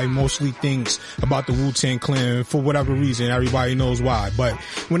 everybody mostly thinks about the Wu-Tang Clan for whatever reason. Everybody knows why. But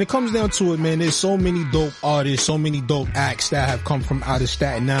when it comes down to it, man, there's so many dope artists, so many dope acts that have come from out of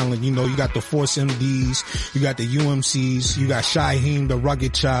Staten Island. You got the Force MDs, you got the UMCs, you got Shaheem, the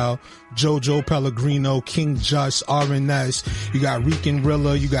Rugged Child. Jojo Pellegrino, King Just, RNS, you got Rican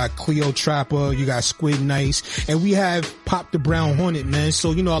Rilla, you got Cleo Trapper, you got Squid Nice, and we have Pop the Brown Hornet, man.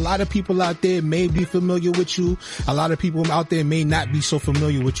 So, you know, a lot of people out there may be familiar with you. A lot of people out there may not be so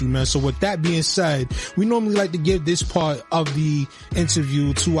familiar with you, man. So with that being said, we normally like to give this part of the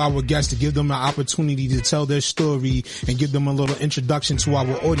interview to our guests to give them an opportunity to tell their story and give them a little introduction to our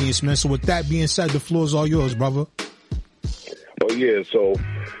audience, man. So with that being said, the floor is all yours, brother. Oh yeah, so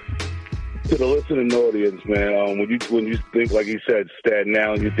to the listening audience, man, when you think, like he said, Staten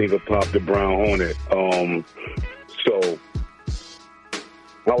Island, you think of Pop the Brown Hornet. So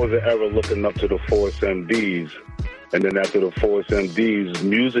I was an era looking up to the Force MDs, and then after the Force MDs,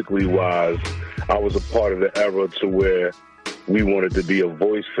 musically wise, I was a part of the era to where we wanted to be a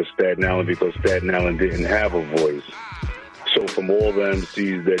voice for Staten Island because Staten Island didn't have a voice. So from all the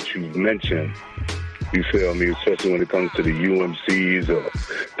MCs that you've mentioned, you feel me, especially when it comes to the UMCs or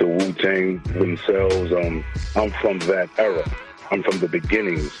the Wu-Tang themselves, I'm from that era. I'm from the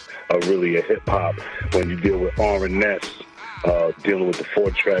beginnings of really a hip-hop. When you deal with R&S, dealing with the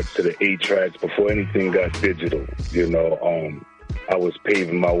 4 tracks to the 8 tracks before anything got digital, you know, I was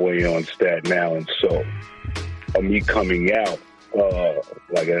paving my way on Staten Island. So me coming out,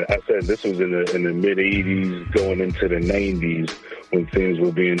 like I said, this was in the mid 80s, going into the 90s, when things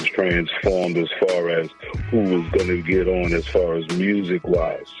were being transformed as far as who was going to get on as far as music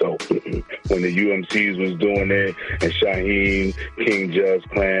wise. So when the UMCs was doing it, and Shaheem, King Just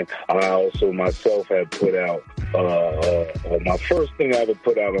Clan, I also myself had put out, my first thing I ever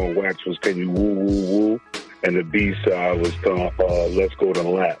put out on wax was Can You Woo Woo Woo? And the B-side was Let's Go to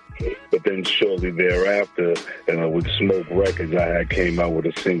Lap. But then shortly thereafter, with Smoke Records, I had came out with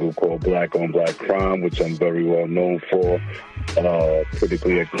a single called Black on Black Crime, which I'm very well known for,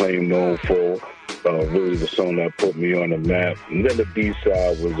 critically acclaimed, known for. Really the song that put me on the map. And then the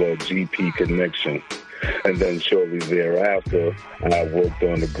B-side was GP Connection. And then shortly thereafter, I worked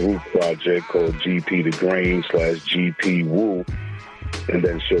on a group project called GP The Grain /GP Woo. And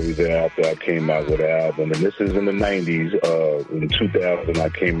then shortly thereafter, I came out with an album. And this is in the 90s. In 2000, I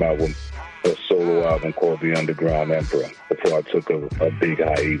came out with a solo album called The Underground Emperor before I took a big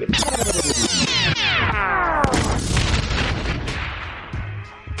hiatus.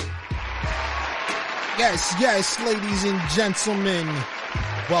 Yes, ladies and gentlemen.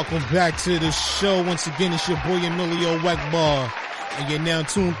 Welcome back to the show. Once again, it's your boy Emilio Wegbar. And you're now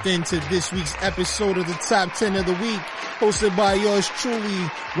tuned in to this week's episode of the Top 10 of the Week, hosted by yours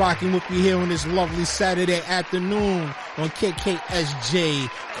truly, rocking with me here on this lovely Saturday afternoon on KKSJ,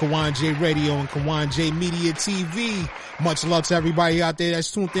 Kawan J Radio, and Kawan J Media TV. Much love to everybody out there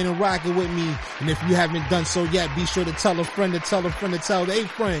that's tuned in and rocking with me. And if you haven't done so yet, be sure to tell a friend to tell a friend to tell their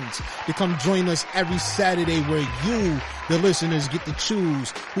friends to come join us every Saturday where you, the listeners, get to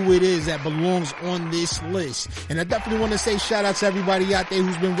choose who it is that belongs on this list. And I definitely want to say shout out to everybody out there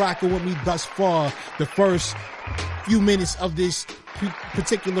who's been rocking with me thus far. The first few minutes of this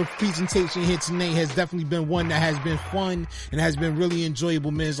particular presentation here tonight has definitely been one that has been fun and has been really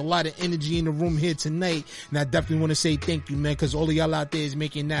enjoyable, man. There's a lot of energy in the room here tonight, and I definitely want to say thank you, man, because all of y'all out there is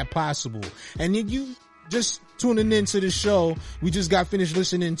making that possible. And then you just tuning into the show, we just got finished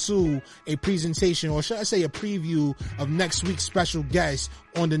listening to a presentation, or should I say a preview of next week's special guest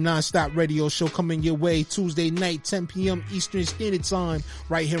on the Nonstop Radio Show coming your way Tuesday night, 10 p.m. Eastern Standard Time,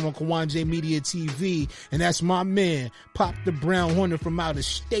 right here on Kawan J Media TV. And that's my man, Pop the Brown Hornet from out of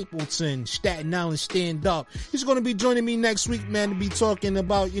Stapleton, Staten Island, stand up. He's going to be joining me next week, man, to be talking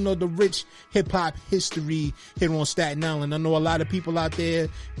about, you know, the rich hip-hop history here on Staten Island. I know a lot of people out there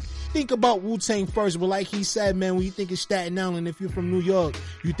think about Wu-Tang first, but like he said, man, when you think of Staten Island, if you're from New York,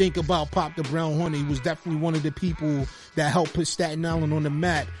 you think about Pop the Brown Hornet. He was definitely one of the people that helped put Staten Island on the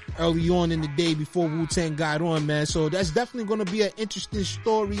map early on in the day before Wu-Tang got on, man. So that's definitely going to be an interesting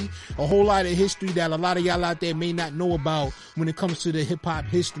story, a whole lot of history that a lot of y'all out there may not know about when it comes to the hip-hop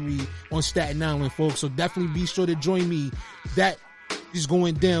history on Staten Island, folks. So definitely be sure to join me. That is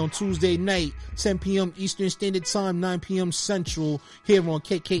going down Tuesday night, 10 p.m. Eastern Standard Time, 9 p.m. Central, here on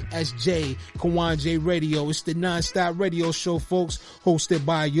KKSJ, Kawan J Radio. It's the Nonstop Radio Show, folks, hosted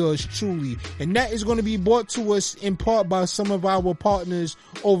by yours truly. And that is going to be brought to us in part by some of our partners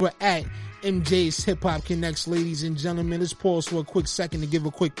over at MJ's Hip Hop Connects. Ladies and gentlemen, let's pause for a quick second to give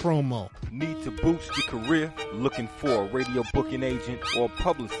a quick promo. Need to boost your career? Looking for a radio booking agent or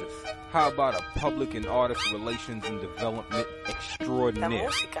publicist? How about a public and artist relations and development extraordinaire?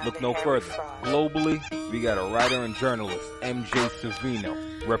 Look no further. Globally, we got a writer and journalist, MJ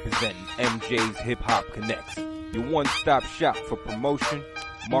Savino, representing MJ's Hip Hop Connects. Your one-stop shop for promotion,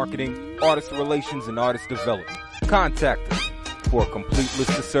 marketing, artist relations, and artist development. Contact us for a complete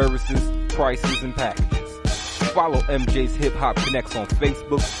list of services, prices, and packages. Follow MJ's Hip Hop Connects on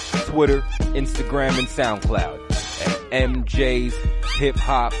Facebook, Twitter, Instagram, and SoundCloud at MJ's Hip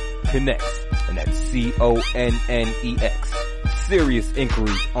Hop Connects, and that's CONNEX. Serious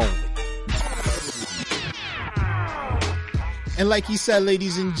inquiries only. And like he said,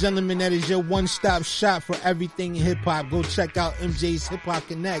 ladies and gentlemen, that is your one-stop shop for everything hip-hop. Go check out MJ's Hip Hop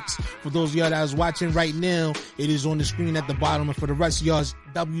Connects. For those of y'all that is watching right now, it is on the screen at the bottom. And for the rest of y'all, it's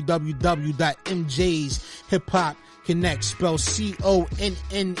www.mjshiphopconnects, spelled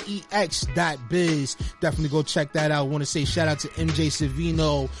CONNEX.biz. Definitely go check that out. I want to say shout out to MJ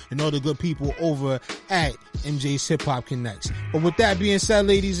Savino and all the good people over at MJ's Hip Hop Connects. But with that being said,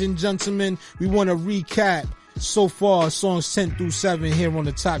 ladies and gentlemen, we want to recap so far songs 10 through 7 here on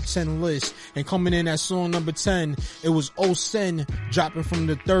the top 10 list. And coming in at song number 10, it was Osen dropping from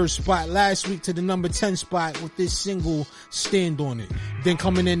the 3rd spot last week to the number 10 spot with this single Stand On It. Then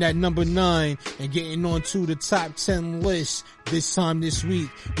coming in at number 9 and getting on to the top 10 list this time this week,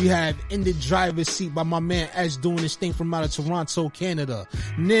 we have In the Driver's Seat by my man S doing his thing from out of Toronto, Canada.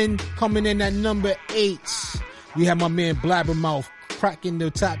 And then coming in at number 8, we have my man Blabbermouth cracking the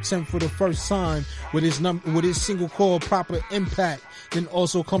top 10 for the first time with his single called Proper Impact. Then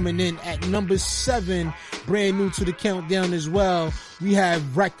also coming in at number 7, brand new to the countdown as well, we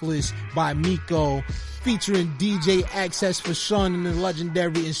have Reckless by Miko, featuring DJ Access for Sean and the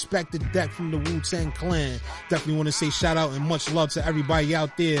legendary Inspector Deck from the Wu-Tang Clan. Definitely want to say shout out and much love to everybody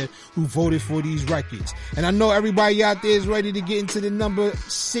out there who voted for these records. And I know everybody out there is ready to get into the number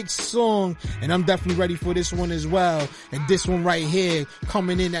 6 song, and I'm definitely ready for this one as well. And this one right here,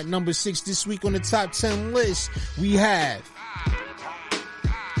 coming in at number 6 this week on the top 10 list, we have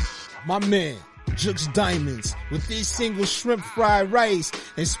my man Jux Diamonds with this single Shrimp Fried Rice.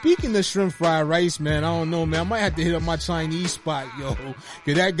 And speaking of shrimp fried rice, man, I don't know, man, I might have to hit up my Chinese spot, yo,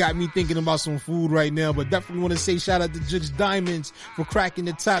 cause that got me thinking about some food right now. But definitely want to say shout out to Jux Diamonds for cracking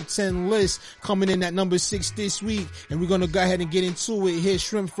the top 10 list, coming in at number 6 this week. And we're gonna go ahead and get into it. Here's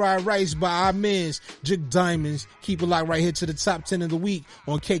Shrimp Fried Rice by our mans Jux Diamonds. Keep it locked right here to the top 10 of the week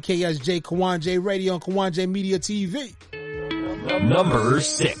on KKSJ Kawan J Radio and Kawan J Media TV. Number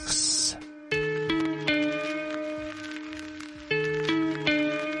 6.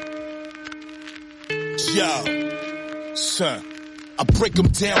 Yo, son, I break them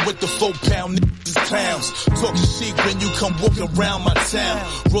down with the 4-pound niggas clowns. Talk shit when you come walking around my town.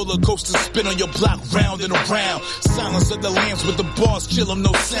 Roller coaster spin on your block round and around. Silence of the lambs with the bars, chill them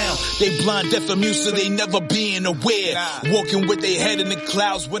no sound. They blind, deaf and mute, so they never being aware. Walking with their head in the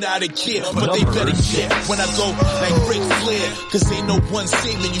clouds without a care. But they better get when I go like Ric Flair. Cause ain't no one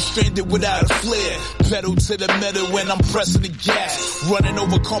saving you stranded without a flare. Pedal to the metal when I'm pressing the gas. Running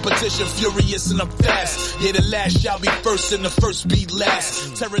over competition, furious and I'm fast. Yeah, the last shall be first and the first be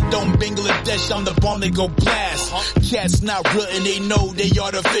last. Terradome, Bangladesh, I'm the bomb they go blast. Cats not real and they know they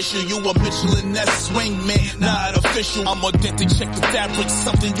artificial. You a Michelin S swing man, not official. I'm authentic, check the fabric,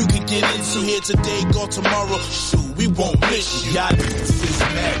 something you can get into. Here today, go tomorrow, shoot, we won't miss you. Y'all niggas is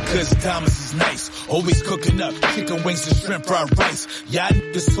mad cause diamonds is nice. Always cooking up chicken wings and shrimp fried rice. Y'all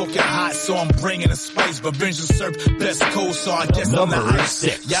niggas talking hot, so I'm bringing a spice. But Benja serve best cold, so I guess I'm the ice.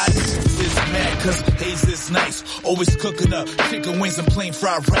 Y'all niggas is mad cause haze is nice. Always cooking up chicken wings and plain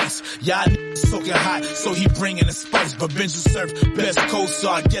fried rice. Y'all niggas talking hot, so he bringing a spice. But Benja serve best cold, so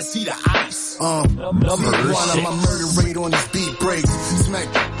I guess he the ice. Number 6. My murder rate on this beat breaks. Smack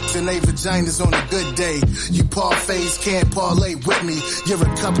and they vaginas on a good day. You parfaits can't parlay with me. You're a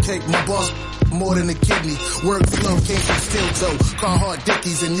cupcake, my boss more than a kidney. Workflow came from steel toe. Carhartt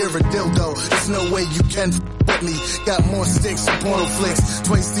Dickies and you're a dildo. There's no way you can with me. Got more sticks than porno flicks.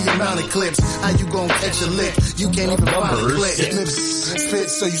 Twice the amount of clips. How you gon' catch a lick? You can't even find a clip. Lips spit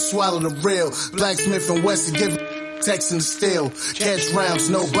so you swallow the real. Blacksmith and Weston give Texan steel, catch rounds,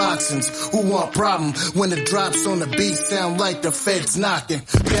 no boxings. Who want problem when the drops on the beat sound like the feds knocking?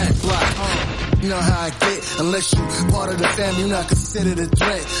 Back block, you know how I get. Unless you part of the family, you're not considered a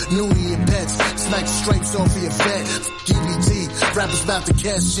threat. New to your pets, smack stripes off of your vet. GBT, rappers about to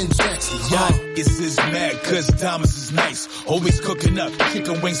cash in checks. Y'all niggas is mad cause diamonds is nice. Always cooking up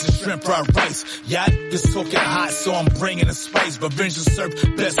chicken wings and shrimp fried rice. Y'all niggas talking hot, so I'm bringing a spice. But Benja serve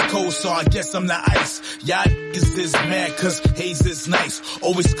best cold, so I guess I'm the ice. Y'all niggas is mad cause haze is nice.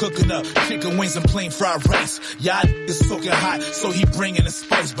 Always cooking up chicken wings and plain fried rice. Y'all niggas talking hot, so he bringing a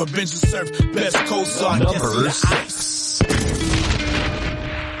spice. But Benja serve best cold, so I guess he the ice.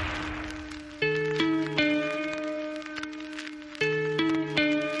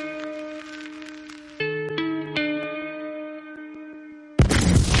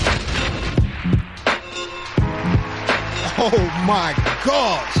 Oh my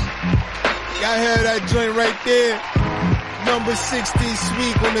gosh. Y'all heard that joint right there? Number 6 this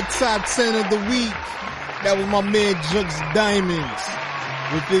week on the top 10 of the week. That was my man Jux Diamonds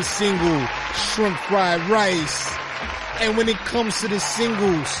with this single, Shrimp Fried Rice. And when it comes to the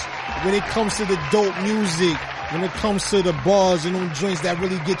singles, when it comes to the dope music, when it comes to the bars and them joints that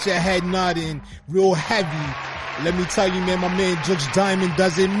really get your head nodding real heavy, let me tell you, man, my man Jux Diamond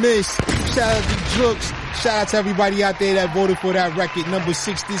doesn't miss. Shout out to Jux. Shout out to everybody out there that voted for that record. Number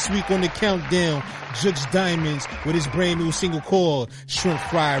 6 this week on the countdown. Jux Diamonds with his brand new single called Shrimp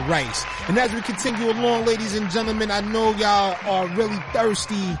Fried Rice. And as we continue along, ladies and gentlemen, I know y'all are really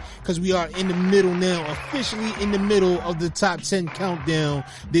thirsty because we are in the middle now, officially in the middle of the top 10 countdown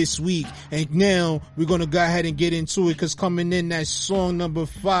this week. And now we're going to go ahead and get into it because coming in at song number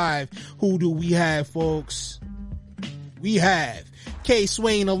 5, who do we have, folks? We have K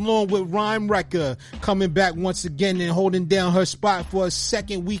Swain along with Rhyme Wrecker coming back once again and holding down her spot for a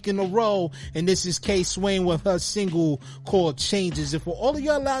second week in a row. And this is K Swain with her single called Changes. And for all of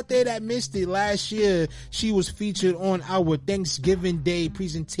y'all out there that missed it, last year she was featured on our Thanksgiving Day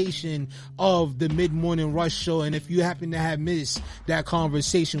presentation of the Mid-Morning Rush show. And if you happen to have missed that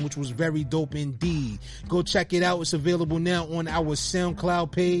conversation, which was very dope indeed, go check it out. It's available now on our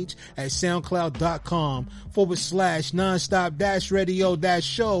SoundCloud page at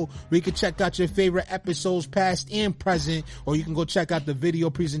soundcloud.com/nonstop-radio-show, where you can check out your favorite episodes past and present, or you can go check out the video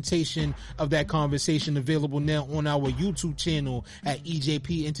presentation of that conversation available now on our YouTube channel at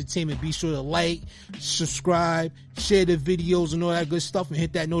EJP Entertainment. Be sure to like, subscribe, share the videos and all that good stuff, and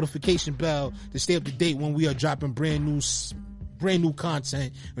hit that notification bell to stay up to date when we are dropping brand new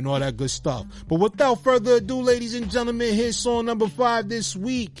content and all that good stuff. But without further ado, ladies and gentlemen, here's song number 5 this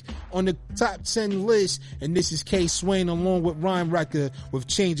week on the top 10 list. And this is K Swain along with Rhyme Wrecker with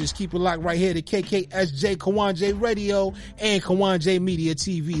Changes. Keep it locked right here to KKSJ Kawanje Radio and Kawanje Media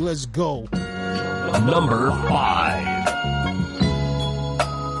TV. Let's go. Number 5.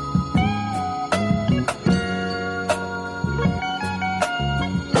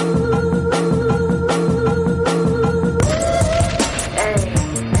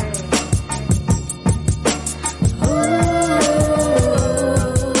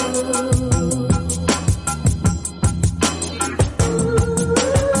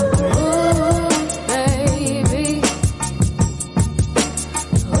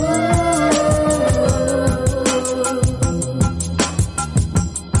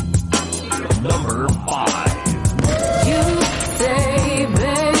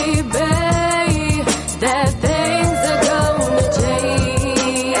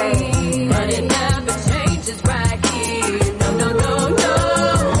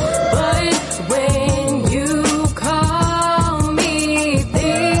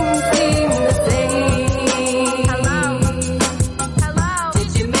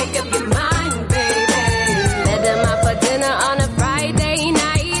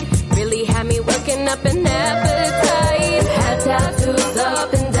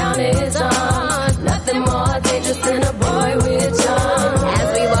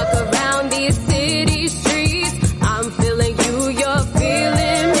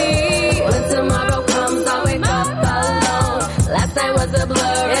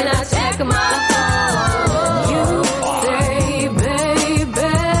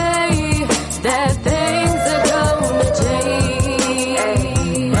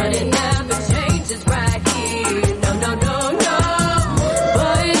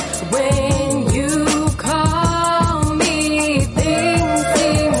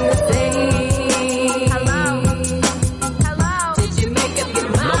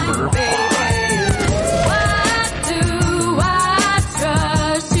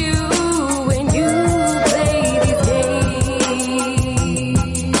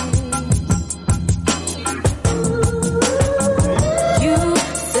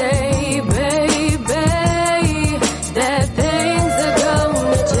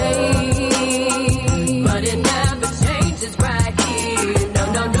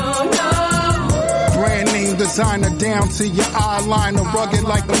 designer down to your eyeliner, rugged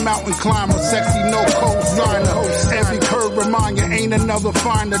like a mountain climber, sexy no cosigner. Every curve remind you ain't another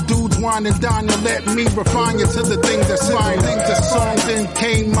finder. Dudes wine and dine you, let me refine you to the things that's fine. The songs in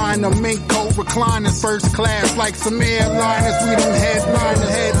K minor, mink coat recliners, first class like some airliners. We them headliners,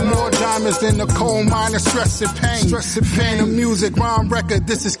 had more diamonds than the coal miner, stress and pain. Phantom music, Rhyme record,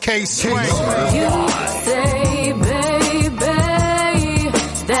 this is K Swain. You say, baby,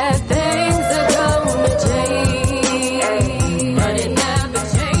 that things are gonna change, but it never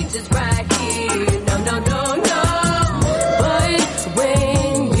changes right here. No, no, no, no. But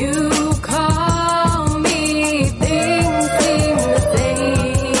when you call me, things seem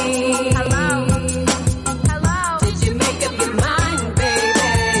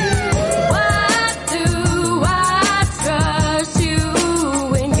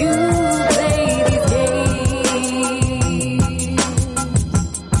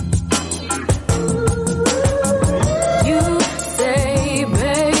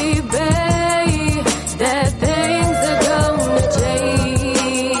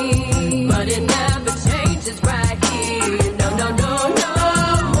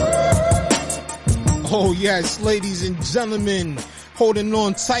Oh yes, ladies and gentlemen, holding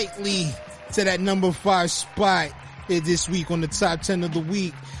on tightly to that number 5 spot here this week on the top 10 of the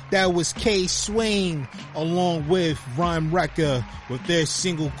week. That was K Swain along with Rhyme Wrecker with their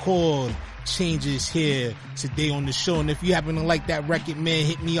single called Changes here today on the show. And if you happen to like that record, man,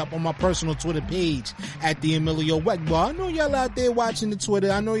 hit me up on my personal Twitter page at the Emilio Wegbar. I know y'all out there watching the Twitter.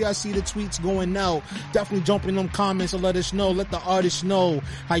 I know y'all see the tweets going out. Definitely jump in them comments and let us know. Let the artists know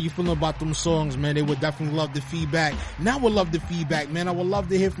how you feeling about them songs, man. They would definitely love the feedback. And I would love the feedback, man. I would love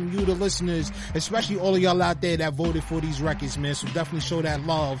to hear from you, the listeners, especially all of y'all out there that voted for these records, man. So definitely show that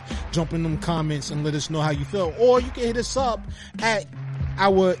love. Jump in them comments and let us know how you feel. Or you can hit us up at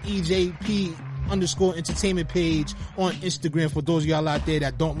our EJP _entertainment page on Instagram for those of y'all out there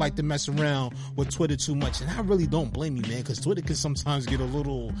that don't like to mess around with Twitter too much. And I really don't blame you, man, because Twitter can sometimes get a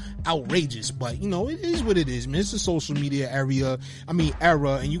little outrageous, but you know, it is what it is, man. It's a social media era,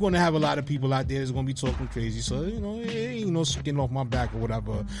 and you're going to have a lot of people out there that's going to be talking crazy. So, you know, it ain't no skin off my back or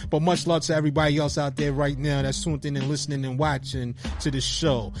whatever. But much love to everybody else out there right now that's tuned in and listening and watching to the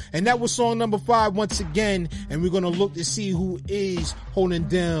show. And that was song number 5 once again, and we're going to look to see who is holding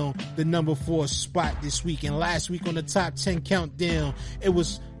down the number 4 spot this week. And last week on the top 10 countdown, it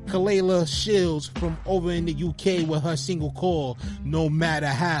was Kalela Shields from over in the UK with her single called No Matter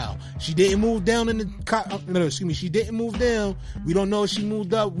How. She didn't move down she didn't move down. We don't know if she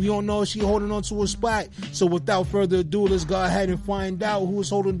moved up. We don't know if she holding on to a spot. So without further ado, let's go ahead and find out who is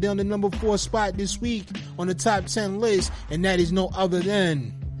holding down the number 4 spot this week on the top 10 list. And that is no other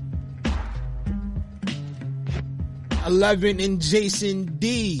than 11 and Jason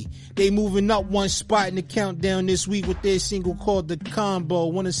D. They moving up 1 spot in the countdown this week with their single called The Combo.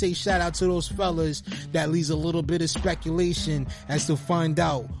 Want to say shout out to those fellas. That leaves a little bit of speculation as to find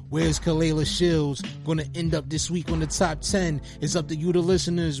out where's Kalela Shields going to end up this week on the top 10. It's up to you, the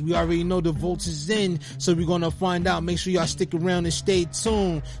listeners. We already know the votes is in, so we're going to find out. Make sure y'all stick around and stay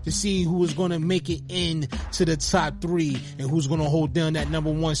tuned to see who is going to make it in to the top 3 and who's going to hold down that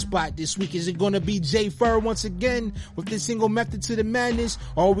number 1 spot this week. Is it going to be J Fur once again with this single Method to the Madness,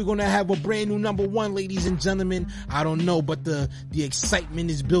 or are we going to have a brand new number 1, ladies and gentlemen? I don't know, but the excitement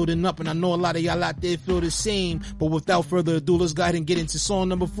is building up, and I know a lot of y'all out there feel the same. But without further ado, let's go ahead and get into song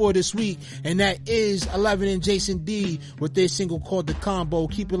number 4 this week, and that is 11 and Jason D with their single called The Combo.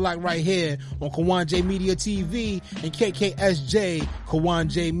 Keep it locked right here on Kawan J Media TV and KKSJ Kawan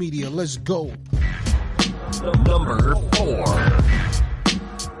J Media. Let's go. Number 4.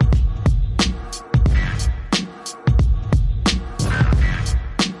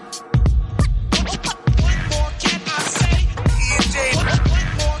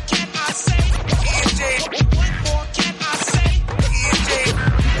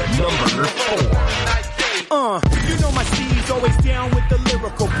 You know my Steve's always down with the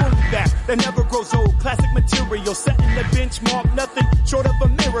lyrical boom back that never grows old. Classic material, setting the benchmark, nothing short of a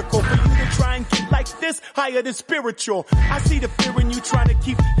miracle. For you to try and get like this, higher than spiritual. I see the fear in you trying to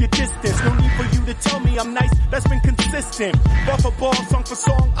keep your distance. No need for you to tell me I'm nice, that's been consistent. Bar for bar, song for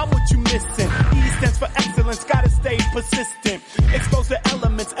song, I'm what you missing. E stands for excellence, gotta stay persistent. Expose the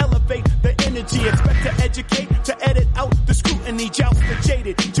elements, elevate the energy. Expect to educate, to edit out the scrutiny. Joust the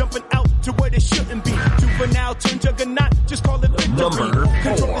jaded, jumping out to where they shouldn't be. Juvenile turn juggernaut, just call it victory. Number 4.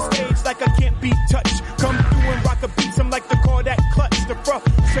 Control the stage like I can't be touched. Come through and rock a beat, I'm like the car that clutch. The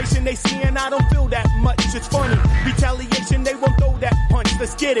frustration they see and I don't feel that much. It's funny, retaliation, they won't throw that punch.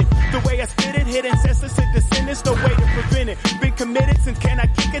 Let's get it, the way I spit it, hidden senses in the sin is no way to prevent it. Been committed since Can I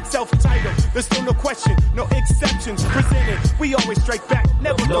Kick It self-titled. There's still no question, no exceptions presented. We always strike back,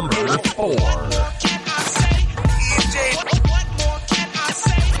 never Number 4. What more can I say? EJ, what more can I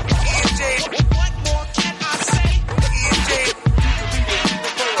say? EJ, what more can I say? EJ.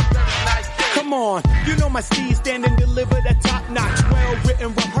 Come on, you know my steed stand and deliver that top notch. Well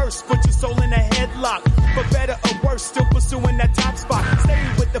written, rehearsed, put your soul in a headlock. For better or worse, still pursuing that top spot. Stay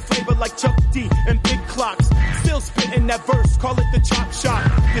with the flavor like Chuck D and Big Clocks. Still spitting that verse, call it the chop shop.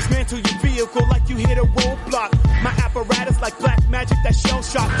 Dismantle your vehicle like you hit a roadblock. My apparatus like black magic that shell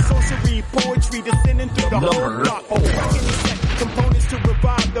shock. Sorcery, poetry, descending through the whole block. Components to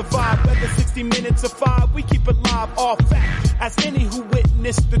revive the vibe. Whether 60 minutes or 5, we keep it live, all fact. As any who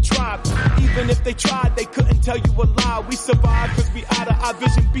witnessed the tribe. Even if they tried, they couldn't tell you a lie. We survive cause we out of our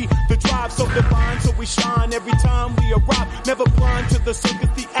vision be the drive so divine, so we shine every time we arrive. Never blind to the circus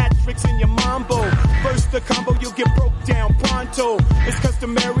theatrics in your mambo. First the combo, you'll get broke down pronto. It's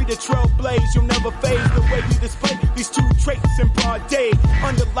customary to trailblaze, you'll never phase the way we display these 2 traits in broad day.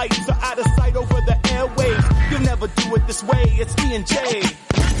 Under lights or out of sight over the airwaves. You'll never do it this way, it's E&J.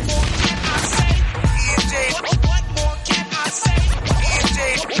 What more can I say? E&J. What more can I say? E&J.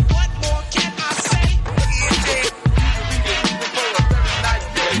 What more can I say?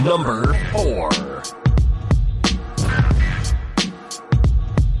 Number 4.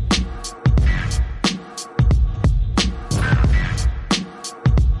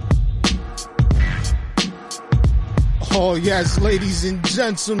 Oh yes, ladies and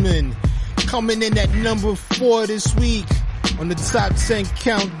gentlemen, coming in at number 4 this week on the top 10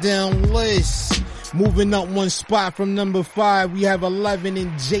 countdown list. Moving up one spot from number 5, we have 11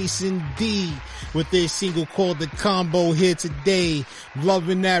 and Jason D with their single called The Combo here today.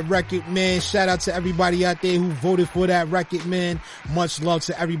 Loving that record, man. Shout out to everybody out there who voted for that record, man. Much love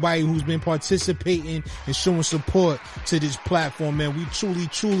to everybody who's been participating and showing support to this platform, man. We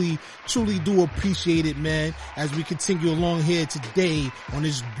truly do appreciate it, man, as we continue along here today on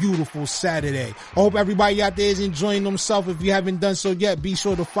this beautiful Saturday. I hope everybody out there is enjoying themselves. If you haven't done so yet, be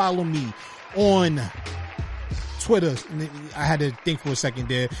sure to follow me on Twitter. I had to think for a second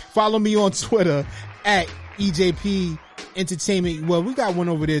there. Follow me on Twitter at EJP Entertainment. Well, we got one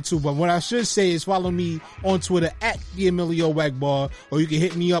over there too, but what I should say is follow me on Twitter at the Emilio Wagbar, or you can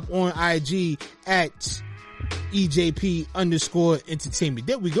hit me up on IG at EJP_entertainment.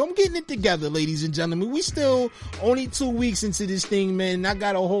 There we go. I'm getting it together, ladies and gentlemen. We still only 2 weeks into this thing, man. And I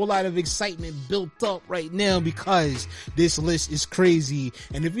got a whole lot of excitement built up right now because this list is crazy.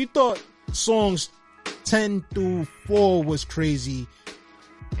 And if you thought songs 10 through 4 was crazy,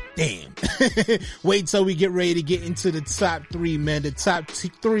 damn. Wait till we get ready to get into the top 3, man. The top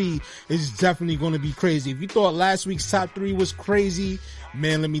 3 is definitely going to be crazy. If you thought last week's top 3 was crazy,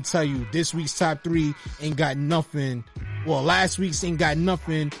 man, let me tell you, this week's top 3 ain't got nothing. Well, last week's ain't got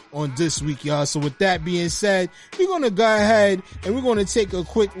nothing on this week, y'all. So with that being said, we're going to go ahead and we're going to take a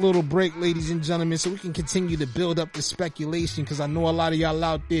quick little break, ladies and gentlemen, so we can continue to build up the speculation, because I know a lot of y'all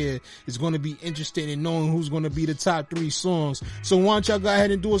out there is going to be interested in knowing who's going to be the top 3 songs. So why don't y'all go ahead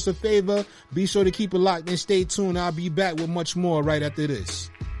and do us a favor? Be sure to keep it locked and stay tuned. I'll be back with much more right after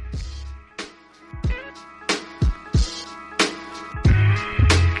this.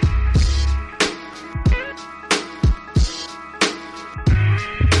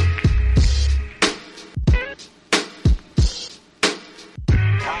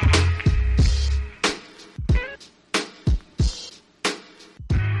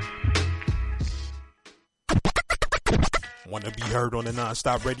 Want to be heard on the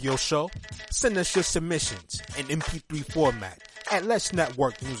Non-Stop Radio Show? Send us your submissions in MP3 format at Let's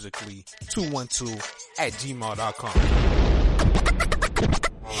Network Musically 212@gmail.com.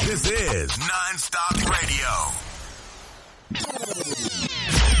 This is Non-Stop Radio.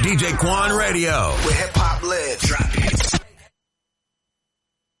 DJ Quan Radio, where hip hop lives. Drop it.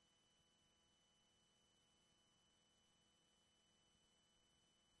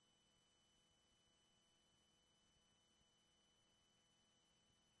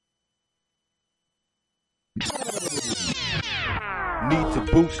 Need to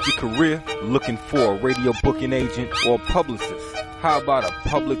boost your career? Looking for a radio booking agent or publicist? How about a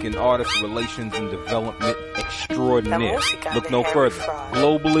public and artist relations and development extraordinaire? Look no further.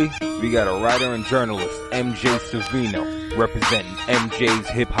 Globally, we got a writer and journalist, MJ Savino, representing MJ's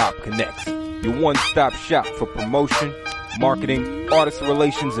Hip Hop Connects. Your one-stop shop for promotion, marketing, artist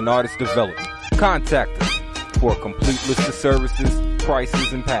relations, and artist development. Contact us for a complete list of services,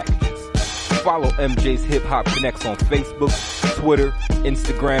 prices, and packages. Follow MJ's Hip Hop Connects on Facebook, Twitter,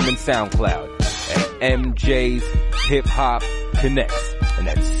 Instagram, and SoundCloud at MJ's Hip Hop Connects, and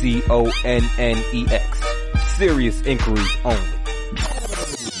that's CONNEX. Serious inquiries only.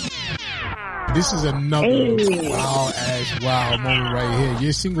 This is another wow moment right here.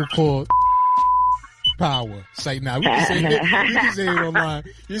 Your single called Power. Say now, we can say it. We can say it online.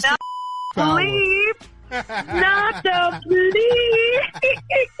 Your single Power. Not the bleep.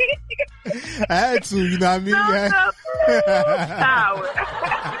 I had to, you know what I mean? Not the Power.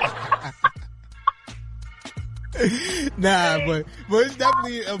 Nah, but it's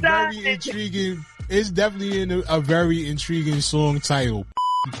definitely a very intriguing. It's definitely a very intriguing song title,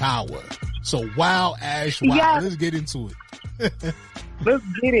 Power. So wow, Ash, wow. Yeah. Let's get into it. Let's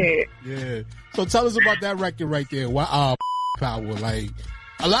get it. Yeah. So tell us about that record right there. Wow, Power. Like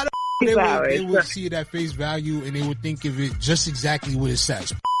a lot of they would see it at face value and they would think of it just exactly what it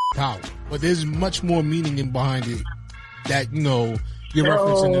says, Power. But there's much more meaning in behind it that, you know, you're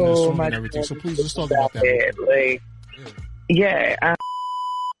referencing in the song and everything. So please let's talk about that. Like,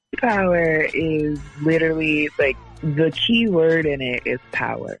 Power is literally like the key word in it is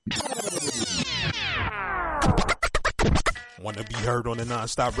power. Want to be heard on the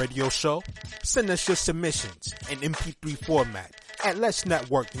Non-Stop Radio Show? Send us your submissions in MP3 format at Let's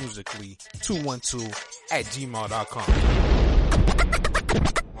Network Musically 212@gmail.com.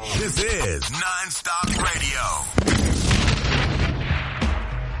 This is Non-Stop Radio.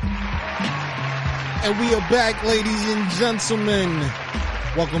 And we are back, ladies and gentlemen.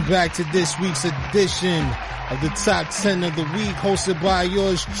 Welcome back to this week's edition of the Top 10 of the Week, hosted by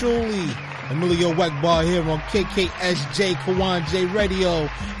yours truly, Emilio Wegbar, here on KKSJ Kawan J Radio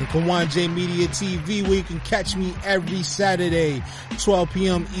and Kawan J Media TV, where you can catch me every Saturday, 12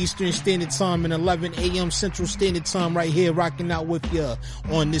 p.m. Eastern Standard Time and 11 a.m. Central Standard Time, right here rocking out with you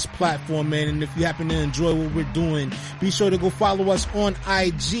on this platform, man. And if you happen to enjoy what we're doing, be sure to go follow us on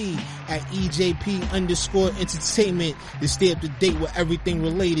IG at EJP_entertainment to stay up to date with everything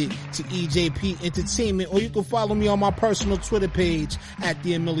related to EJP Entertainment. Or you can follow me on my personal Twitter page at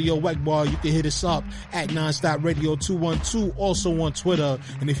the Emilio Wegbar. You can hit us up at Nonstop Radio 212, also on Twitter.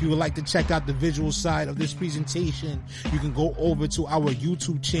 And if you would like to check out the visual side of this presentation, you can go over to our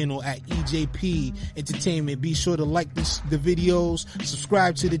YouTube channel at EJP Entertainment. Be sure to like the videos,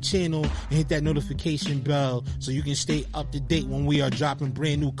 subscribe to the channel, and hit that notification bell so you can stay up to date when we are dropping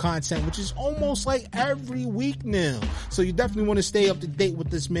brand new content, which is almost like every week now. So you definitely want to stay up to date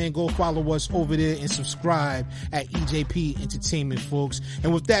with this, man. Go follow us over there and subscribe at EJP Entertainment, folks.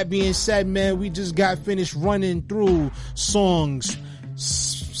 And with that being said, man, we just got finished running through songs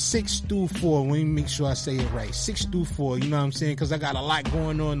 6 through 4. Let me make sure I say it right. 6 through 4, you know what I'm saying? Because I got a lot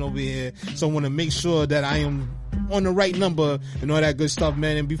going on over here. So I want to make sure that I am on the right number and all that good stuff,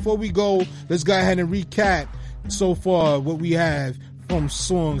 man. And before we go, let's go ahead and recap so far what we have from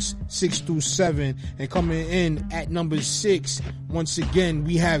songs 6 through 7. And coming in at number 6, once again,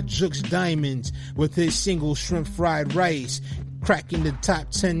 we have Jux Diamonds with his single Shrimp Fried Rice, cracking the top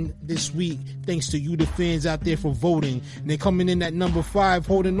 10 this week. Thanks to you, the fans out there, for voting. And then coming in at number 5,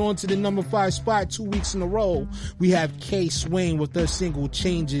 holding on to the number 5 spot 2 weeks in a row, we have K Swain with her single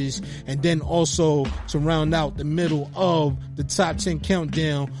Changes. And then also to round out the middle of the top 10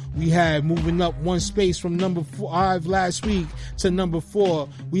 countdown, we have moving up one space from number 5 last week to number 4.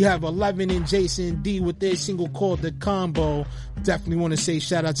 We have 11 and Jason D with their single called The Combo. Definitely want to say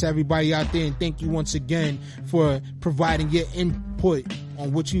shout out to everybody out there and thank you once again for providing your input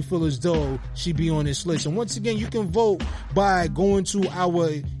on what you feel as though should be on this list. And once again, you can vote by going to our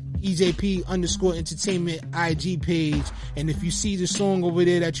EJP_entertainment IG page. And if you see the song over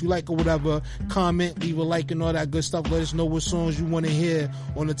there that you like or whatever, comment, leave a like and all that good stuff. Let us know what songs you want to hear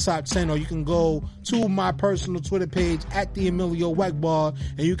on the top 10. Or you can go to my personal Twitter page at the Emilio Wegbar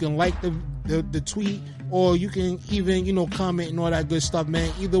and you can like the tweet, or you can even, you know, comment and all that good stuff,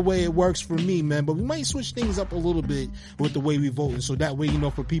 man. Either way, it works for me, man. But we might switch things up a little bit with the way we vote. So that way, you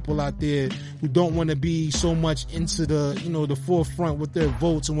know, for people out there who don't want to be so much into the, you know, the forefront with their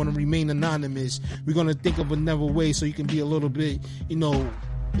votes and want to remain anonymous, we're going to think of another way so you can be a little bit, you know,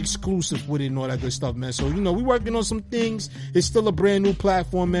 exclusive with it and all that good stuff, man. So, you know, we're working on some things. It's still a brand new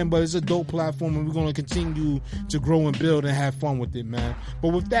platform, man, but it's a dope platform and we're going to continue to grow and build and have fun with it, man.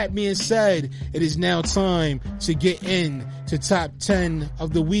 But with that being said, it is now time to get in to top 10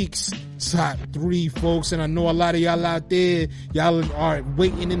 of the week's top 3, folks. And I know a lot of y'all out there, y'all are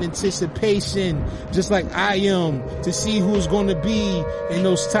waiting in anticipation, just like I am, to see who's going to be in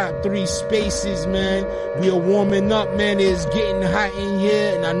those top 3 spaces, man. We are warming up, man. It's getting hot in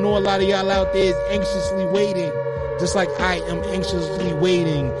here, and I know a lot of y'all out there is anxiously waiting, just like I am anxiously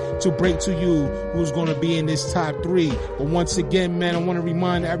waiting to break to you who's going to be in this top 3. But once again, man, I want to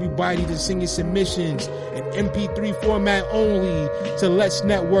remind everybody to send your submissions in MP3 format only to Let's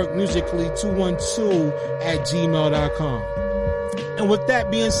Network Musically 212@gmail.com. And with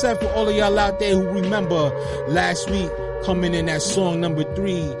that being said, for all of y'all out there who remember last week, coming in at song number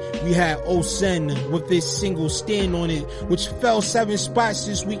 3, we had Osen with this single Stand On It, which fell 7 spots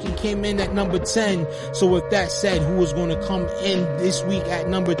this week and came in at number 10. So with that said, who is going to come in this week at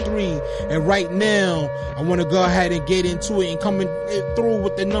number 3? And right now, I want to go ahead and get into it and coming through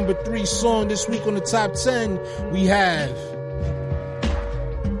with the number 3 song this week on the top 10, we have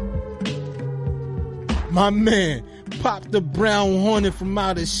my man Pop the Brown Hornet from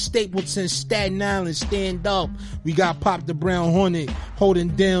out of Stapleton, Staten Island. Stand Up. We got Pop the Brown Hornet holding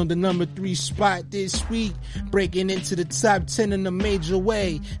down the number 3 spot this week, breaking into the top 10 in a major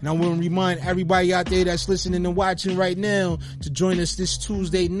way. And I want to remind everybody out there that's listening and watching right now to join us this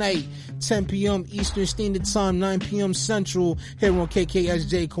Tuesday night, 10 p.m. Eastern Standard Time, 9 p.m. Central, here on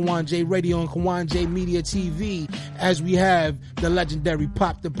KKSJ, Kawan J Radio and Kawan J Media TV, as we have the legendary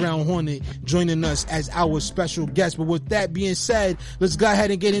Pop the Brown Hornet joining us as our special guest. But with that being said, let's go ahead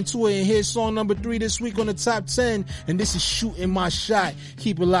and get into it. And here's song number 3 this week on the top 10. And this is Shooting My Shot.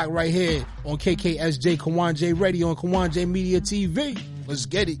 Keep it locked right here on KKSJ, Kawan J Radio and Kawan J Media TV. Let's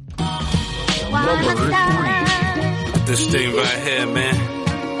get it. This thing right here, man.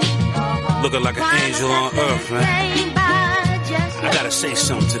 Looking like an angel on earth, man. I gotta say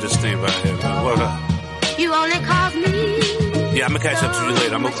something to this thing right here, man. Word up. You only cause me. Yeah, I'm gonna catch up to you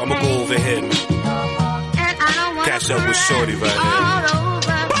later. I'm gonna go over here, man. Catch up with Shorty right here.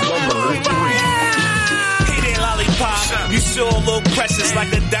 Hey there, lollipop. You sure look precious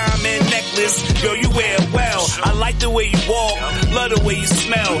like a diamond necklace. Girl, you wear it well. I like the way you walk, love the way you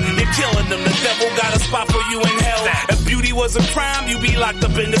smell. You're killing them. The devil got a spot for you in hell. If beauty was a crime, you'd be locked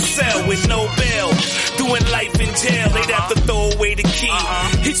up in the cell with no bail. Doing life in jail, they'd have to throw away the key.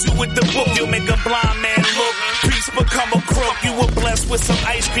 Hit you with the book, you'll make a blind man look. Priest become a crook. You were blessed with some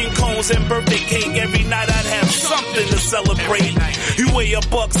ice cream cones and birthday cake. Every night I'd have something to celebrate. You weigh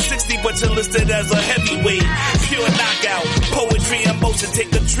 $160, but you're listed as a heavyweight. Pure knockout, poetry in motion.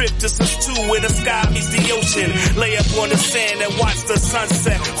 Take a trip just as two where the sky meets the ocean. Lay up on the sand and watch the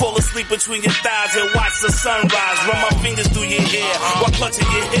sunset. Fall asleep between your thighs and watch the sunrise. Run my fingers through your hair while clutching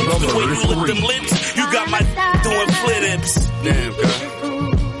your hips. The way you lick them lips, you got my doing flip-ups. Damn, girl.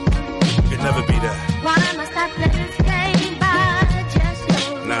 You'll never be that. Why must I play this game by just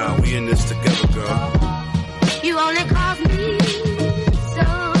you? Nah, we in this together, girl. You only cause me so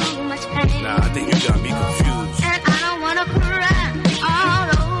much pain. Nah, I think you got me confused. And I don't wanna cry all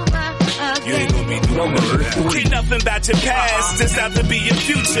over again. You ain't gonna be doing none of that. Ain't nothing about your past, this out to be your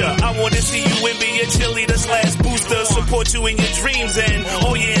future. I wanna see you and be your cheerleader slash booster. Support you in your dreams and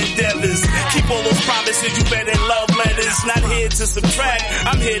all your endeavors. Keep all those promises you read in love letters. Not here to subtract,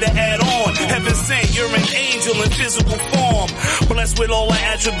 I'm here to add on. Heaven sent, you're an angel in physical form. Blessed with all the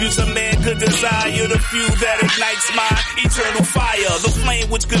attributes a man could desire. You're the fuel that ignites my eternal fire. The flame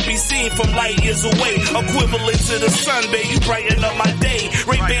which could be seen from light years away. Equivalent to the sun, babe, you brighten up my day.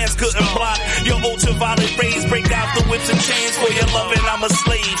 Ray-Bans couldn't block your ultraviolet rays. Break out the whips and chains for your love and I'm a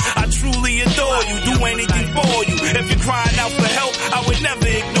slave. I truly adore you, do anything for you. If you're crying out for help, I would never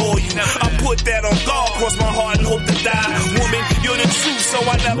ignore you. I put that on guard, cross my heart and hope to die. Woman, you're the truth, so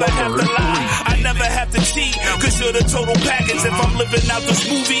I never have to lie. I never have to cheat, cause you're the total package. If I'm living out this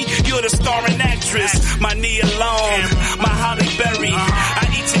movie, you're the starring actress. My Nia Long, my Holly Berry. I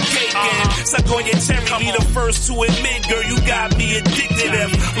eat your cake and suck on your cherry. Be the first to admit, girl, you got me addicted.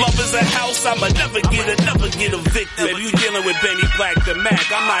 If love is a house, I'ma never get evicted. Baby, you dealing with Benny Black the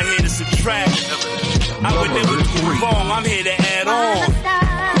Mac. I'm not here to subtract. I would never do wrong. I'm here to add on.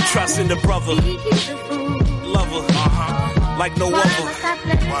 Trust in the brother, lover, like no other.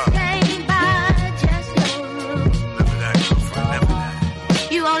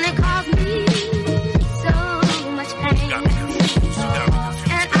 You only cause me so much pain.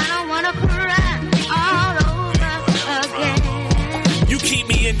 And I don't wanna cry all over again. You keep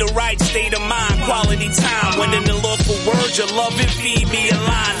me in the right state of mind, quality time. When in the Lord for words, your love and feed me a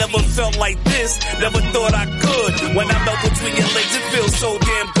line. Never felt like this, never thought I could. When I melt between your legs, it feels so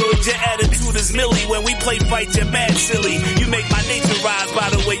damn good. Your attitude is millie. When we play fight, you're mad silly. You make my nature rise by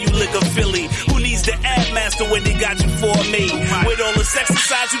the way you lick a Philly. Who needs the ad master when they got you for me? With all this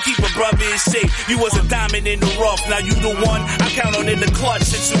exercise, you keep a brother in shape. You was a diamond in the rough, now you the one I count on in the clutch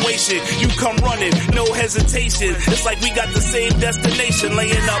situation. You come running, no hesitation. It's like we got the same destination.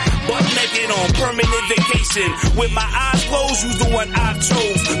 Laying up butt naked on permanent vacation. With my eyes closed, you the one I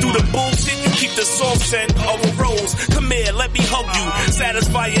chose. Through the bullshit, you keep the soft scent of a rose. Come here, let me hug you,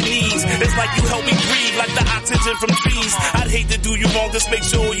 satisfy your needs. It's like you help me breathe, like the oxygen from trees. I'd hate to do you wrong, just make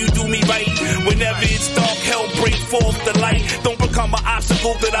sure you do me right. Whenever it's dark, hell bring forth the light. Don't become an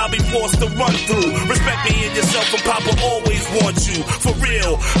obstacle that I'll be forced to run through. Respect me and yourself, and Papa always wants you. For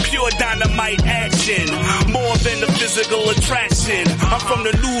real, pure dynamite action. More than the physical attraction. I'm from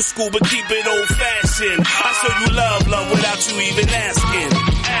the new school, but keep it old fashioned. I show you love without you even asking.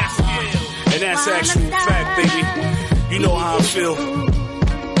 And that's actual fact, baby. You know how I feel.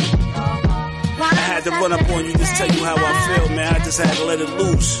 I had to run up on you, just tell you how I feel, man. I just had to let it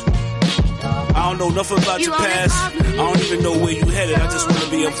loose. I don't know nothing about your past. I don't even know where you headed. I just want to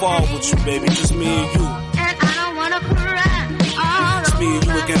be involved with you, baby. Just me and you. It's me and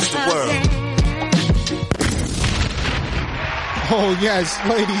you against the world. Oh yes,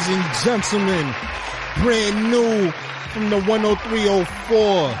 ladies and gentlemen, brand new from the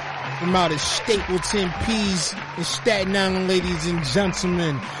 10304 from out of Stapleton Peas in Staten Island, ladies and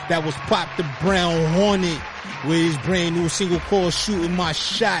gentlemen. That was Pop the Brown Hornet with his brand new single called Shooting My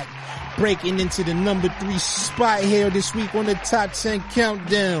Shot. Breaking into the number 3 spot here this week on the Top 10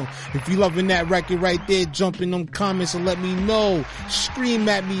 Countdown. If you loving that record right there, jump in them comments and let me know. Scream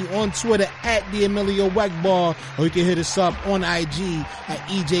at me on Twitter at the Emilio Wackbar, or you can hit us up on IG at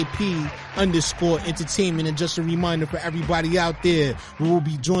EJP _entertainment. And just a reminder for everybody out there, we will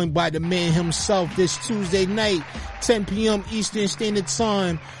be joined by the man himself this Tuesday night, 10 p.m. Eastern Standard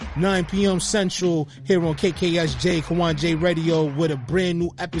Time, 9 p.m. Central, here on KKSJ, Kawan J Radio, with a brand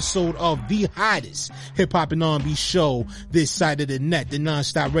new episode of the hottest hip-hop and R&B show this side of the net. The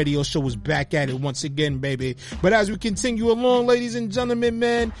non-stop radio show is back at it once again, baby. But as we continue along, ladies and gentlemen,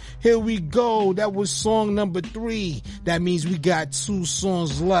 man, here we go. That was song number 3. That means we got 2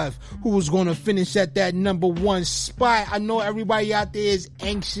 songs left. Who's going to finish at that number 1 spot? I know everybody out there is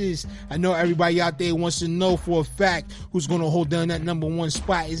anxious. I know everybody out there wants to know for a fact who's going to hold down that number 1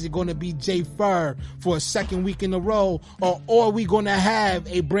 spot. Is it going to be J Fur for a second week in a row, or are we going to have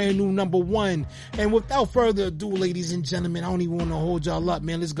a brand new number 1? And without further ado, ladies and gentlemen, I don't even want to hold y'all up,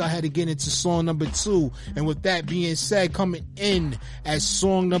 man. Let's go ahead and get into song number 2. And with that being said, coming in as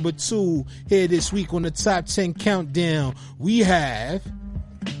song number 2 here this week on the Top 10 Countdown, we have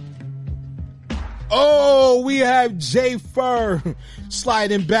J Fur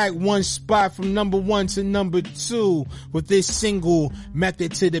sliding back 1 spot from number 1 to number 2 with this single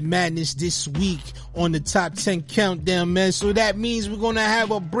Method to the Madness this week on the Top 10 Countdown, man. So that means we're going to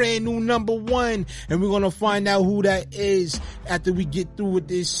have a brand new number 1, and we're going to find out who that is after we get through with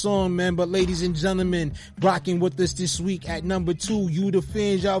this song, man. But ladies and gentlemen, rocking with us this week at number 2, you the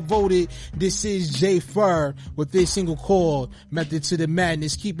fans, y'all voted. This is J Fur with this single called Method to the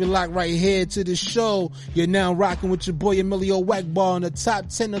Madness. Keep it locked right here to the show. You're now rocking with your boy Emilio Wackball on the Top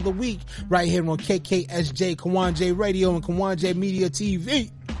 10 of the week right here on KKSJ, Kawan J Radio, and Kawan J Media TV.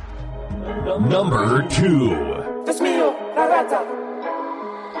 Number 2. That's me, la rata.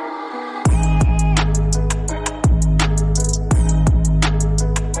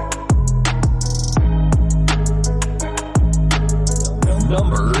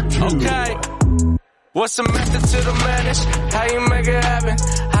 Number 2. Okay. What's the method to the madness? How you make it happen?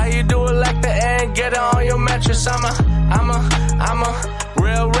 How you do it like the end? Get it on your mattress. I'm a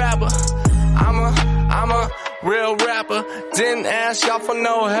real rapper. I'm a real rapper. Didn't ask y'all for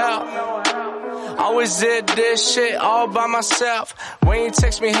no help. Always did this shit all by myself. When you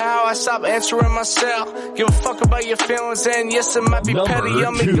text me how, I stop answering myself. Give a fuck about your feelings, and yes, it might be petty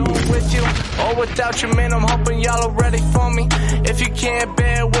of me going with you or without you, man. I'm hoping y'all are ready for me. If you can't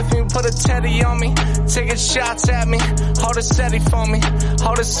bear with me, put a teddy on me. Taking shots at me, hold it steady for me.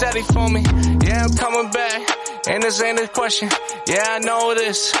 Hold it steady for me. Yeah, I'm coming back, and this ain't a question. Yeah, I know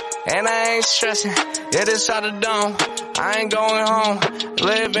this, and I ain't stressing. Yeah, this out the dome, I ain't going home.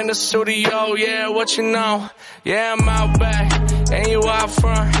 Live in the studio, yeah, what you know. Yeah, I'm out back, and you out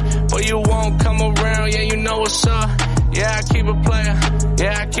front, but you won't come around, yeah, you know what's up. Yeah, I keep it player,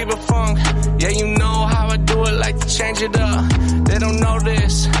 yeah, I keep it funk. Yeah, you know how I do it, like to change it up. They don't know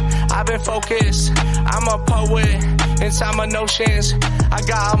this, I've been focused. I'm a poet, inside my notions. I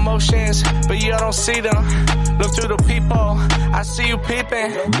got emotions, but you don't see them. Look through the people, I see you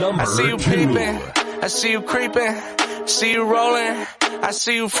peeping. I see you peeping, I see you creeping. See you rolling, I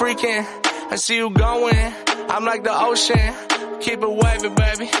see you freaking. I see you going, I'm like the ocean. Keep it wavy,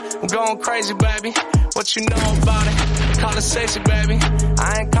 baby, I'm going crazy, baby. What you know about it? Call it sexy, baby,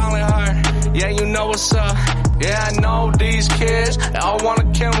 I ain't calling her. Yeah, you know what's up. Yeah, I know these kids, they all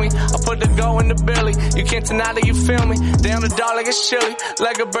wanna kill me. I put the go in the belly, you can't deny that you feel me. Down the dog like it's chili,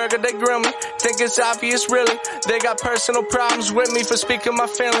 like a burger they grill me. Think it's obvious really, they got personal problems with me for speaking my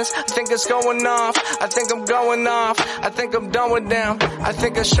feelings. I think it's going off, I think I'm going off. I think I'm done with them, I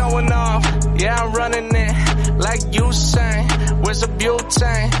think I'm showing off. Yeah, I'm running it, like you say. Where's the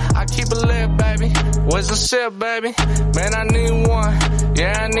butane? I keep it lit, baby. Where's the sip, baby? Man, I need 1,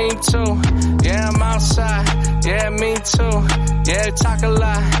 yeah, I need 2. Yeah, I'm outside, yeah, me too. Yeah, talk a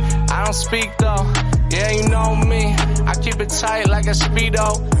lot, I don't speak though. Yeah, you know me, I keep it tight like a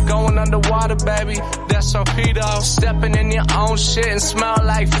Speedo. Going underwater, baby, that's torpedo. Stepping in your own shit and smell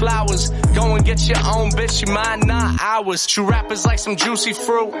like flowers. Go and get your own bitch, you mine, not ours. True rappers like some juicy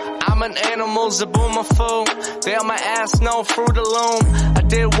fruit. I'm an animal, Zabuma food. They on my ass, no fruit alone. I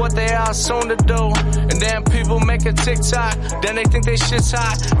did what they are soon to do. And then people make a TikTok, then they think they shit's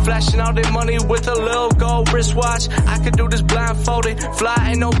hot. Flashing all their money with a little gold wristwatch. I could do this blindfolded, fly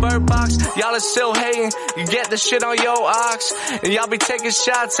ain't no bird box. Y'all are still hating, you get the shit on your ox. And y'all be taking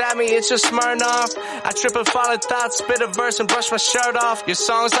shots at me, it's just Smirnoff. I trip and follow thoughts, spit a verse and brush my shirt off. Your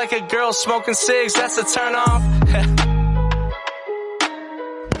song's like a girl smoking cigs, that's a turn off.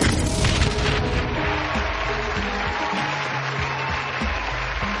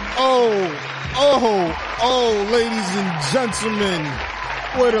 Oh, ladies and gentlemen,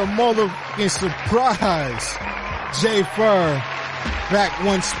 what a motherfucking surprise. J Fur back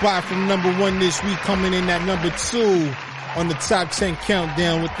 1 spot from number 1 this week, coming in at number 2 on the top 10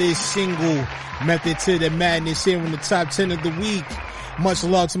 countdown with this single, Method to the Madness, here in the top 10 of the week. Much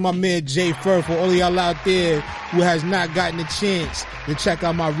love to my man Jay Fur. For all of y'all out there who has not gotten a chance to check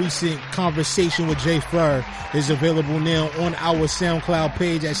out my recent conversation with Jay Fur, is available now on our SoundCloud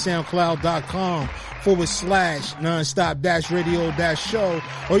page at soundcloud.com/nonstop-radio-show,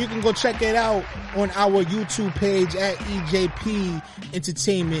 or you can go check it out on our YouTube page at EJP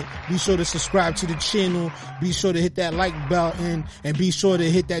Entertainment. Be sure to subscribe to the channel. Be sure to hit that like button and be sure to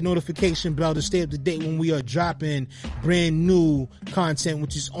hit that notification bell to stay up to date when we are dropping brand new content,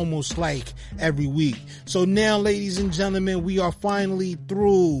 which is almost like every week. So now, ladies and gentlemen, we are finally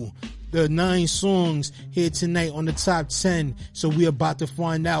through the 9 songs here tonight on the top 10. So we're about to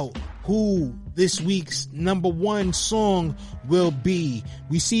find out who this week's number 1 song will be.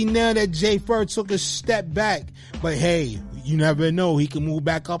 We see now that Jay Fur took a step back, but hey, you never know. He can move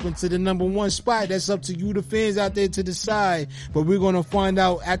back up into the number 1 spot. That's up to you, the fans out there, to decide. But we're going to find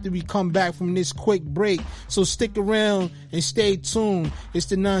out after we come back from this quick break. So stick around and stay tuned. It's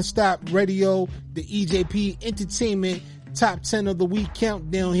the Nonstop Radio, the EJP Entertainment Top 10 of the Week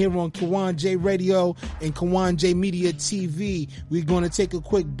countdown here on Kawan J Radio and Kawan J Media TV. We're going to take a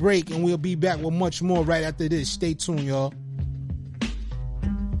quick break and we'll be back with much more right after this. Stay tuned, y'all.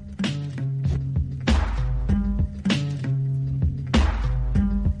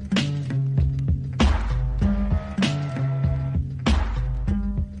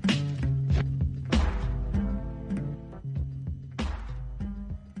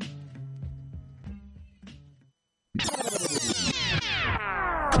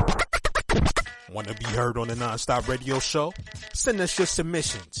 Want to be heard on the Nonstop Radio Show? Send us your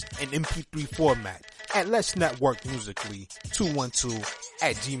submissions in MP3 format at Let's Network Musically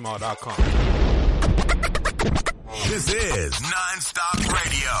 212@gmail.com. This is Nonstop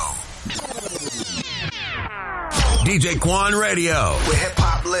Radio. DJ Quan Radio. Where hip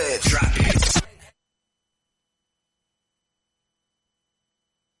hop lives. Drop it.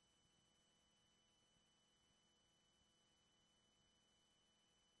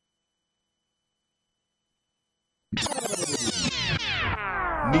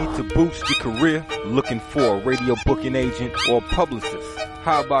 Need to boost your career? Looking for a radio booking agent or publicist?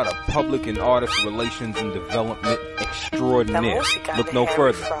 How about a public and artist relations and development extraordinaire? Look no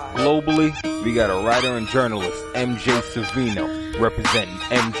further. Globally, we got a writer and journalist, MJ Savino, representing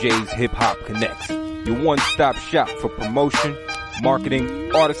MJ's Hip Hop Connects. Your one-stop shop for promotion,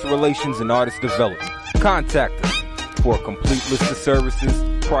 marketing, artist relations, and artist development. Contact us for a complete list of services,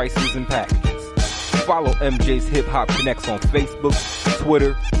 prices, and packages. Follow MJ's Hip Hop Connects on Facebook,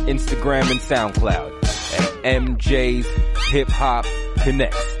 Twitter, Instagram, and SoundCloud at MJ's Hip Hop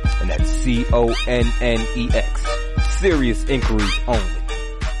Connects, and that's CONNEX. Serious inquiries only.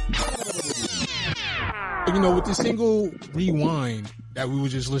 You know, with the single Rewind that we were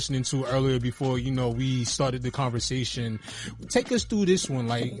just listening to earlier before, you know, we started the conversation, take us through this one.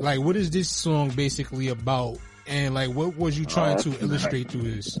 Like what is this song basically about? And like, what was you trying to illustrate through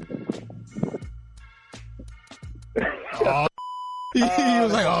this? Oh, he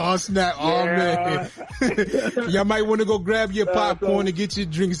was like, oh snap, oh man. Y'all might want to go grab your popcorn and get your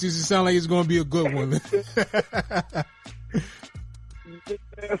drinks. This sound like it's going to be a good one.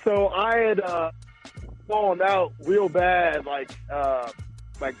 So I had fallen out real bad, like what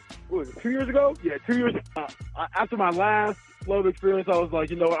was it, 2 years ago? Yeah, 2 years ago. After my last flow experience, I was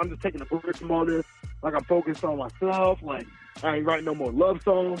like, you know what, I'm just taking a break from all this. Like, I'm focused on myself. Like, I ain't writing no more love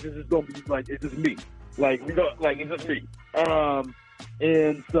songs. It's just going to be like, it's just me. Like, we go, like, it's just me.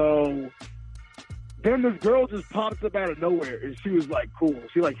 And so then this girl just pops up out of nowhere, and she was like, cool.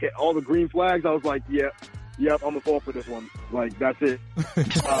 She like hit all the green flags. I was like, yep, I'm gonna fall for this one. Like, that's it.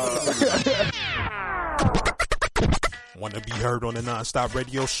 Want to be heard on the Nonstop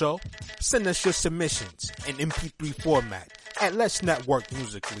Radio Show? Send us your submissions in MP3 format at Let's Network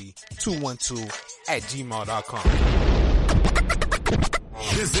Musically 212@gmail.com.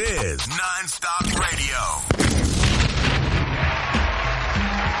 This is Nonstop Radio.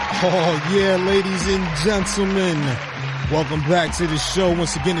 Oh yeah, ladies and gentlemen, welcome back to the show.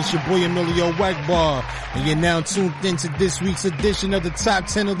 Once again, it's your boy Emilio Wagbar, and you're now tuned into this week's edition of the Top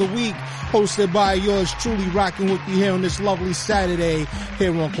 10 of the Week, hosted by yours truly, rocking with you here on this lovely Saturday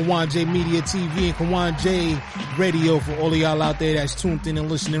here on Kawan J Media TV and Kawan J Radio for all of y'all out there that's tuned in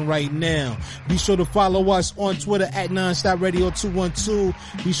and listening right now. Be sure to follow us on Twitter at Nonstop Radio 212.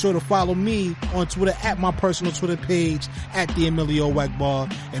 Be sure to follow me on Twitter at my personal Twitter page at the Emilio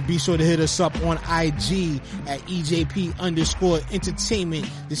Wagbar, and be sure to hit us up on IG at EJP DJ_entertainment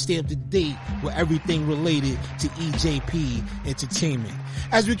to stay up to date with everything related to EJP Entertainment.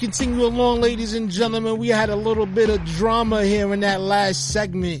 As we continue along, ladies and gentlemen, we had a little bit of drama here in that last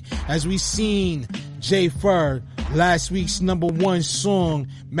segment as we seen J. Fur, last week's #1 song,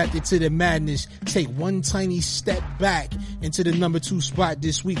 Method to the Madness, take one tiny step back into the #2 spot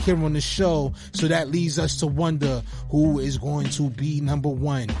this week here on the show. So that leads us to wonder who is going to be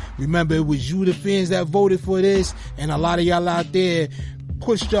 #1. Remember, it was you, the fans, that voted for this, and a lot of y'all out there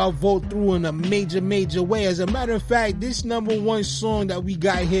pushed y'all vote through in a major way. As a matter of fact, this #1 song that we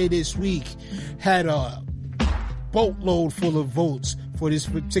got here this week had a boatload full of votes for this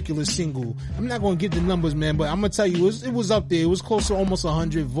particular single. I'm not going to give the numbers, man, but I'm going to tell you, it was up there. It was close to almost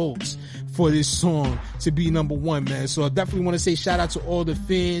 100 votes for this song to be #1, man. So I definitely want to say shout out to all the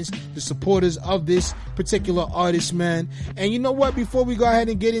fans, the supporters of this particular artist, man. And you know what? Before we go ahead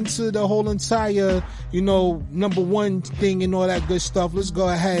and get into the whole entire, #1 thing and all that good stuff, let's go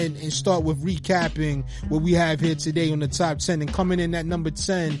ahead and start with recapping what we have here today on the top 10. And coming in at number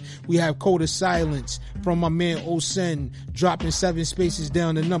 10, we have Code of Silence from my man Osen, dropping 7 spaces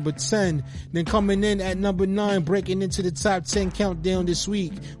down to number 10. Then coming in at number 9, breaking into the top 10 countdown this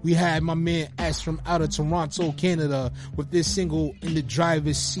week, we had my man S from out of Toronto, Canada, with this single In the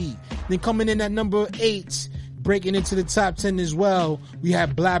Driver's Seat. Then coming in at number 8, breaking into the top 10 as well, we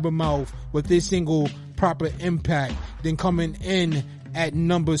have Blabbermouth with this single Proper Impact. Then coming in at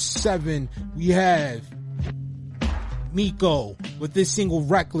number 7, we have Miko with this single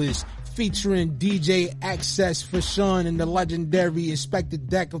Reckless, featuring DJ Access for Sean and the legendary Inspector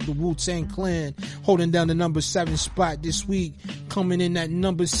Deck of the Wu-Tang Clan, holding down the number 7 spot this week. Coming in at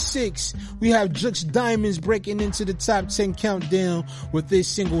number 6, we have Jux Diamonds breaking into the top 10 countdown with this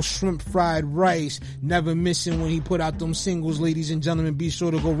single Shrimp Fried Rice. Never missing when he put out them singles, ladies and gentlemen. Be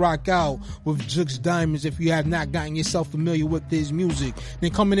sure to go rock out with Jux Diamonds if you have not gotten yourself familiar with his music.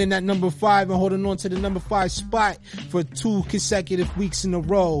 Then coming in at number 5 and holding on to the number 5 spot for 2 consecutive weeks in a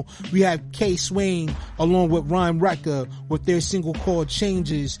row, we have K Swain along with Rhyme Wrecker with their single called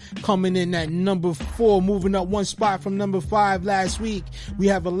Changes. Coming in at number 4, moving up 1 spot from number 5 last week, we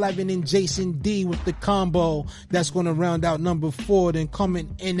have 11 and Jason D with the combo that's going to round out number 4. Then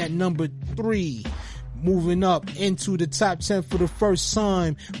coming in at number 3, moving up into the top 10 for the first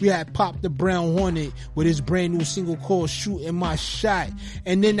time, we had Pop the Brown Hornet with his brand new single called Shooting My Shot.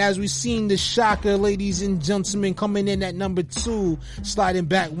 And then as we seen the shocker, ladies and gentlemen, coming in at number 2, sliding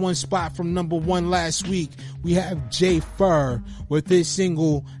back 1 spot from number 1 last week, we have J. Fur with his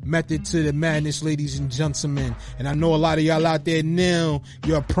single Method to the Madness, ladies and gentlemen. And I know a lot of y'all out there now,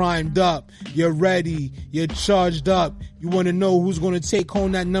 you're primed up, you're ready, you're charged up. You want to know who's going to take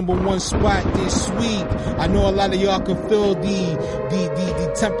home that number 1 spot this week. I know a lot of y'all can feel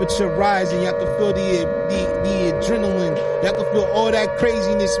the temperature rising. Y'all can feel the adrenaline. Y'all can feel all that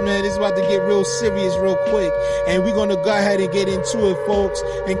craziness, man. It's about to get real serious real quick. And we're going to go ahead and get into it, folks.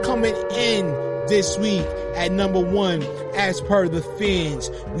 And coming in this week at number 1, as per the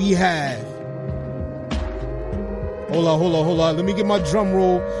fans, we have... Hold on. Let me get my drum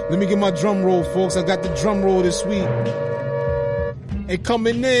roll, folks. I got the drum roll this week. And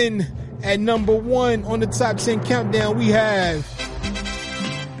coming in at number 1 on the top 10 countdown, we have...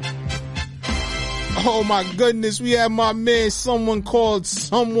 Oh my goodness, we have my man Someone Called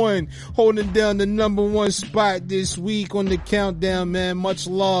Someone holding down the number 1 spot this week on the countdown, man. Much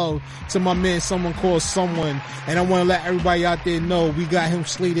love to my man Someone Called Someone. And I want to let everybody out there know we got him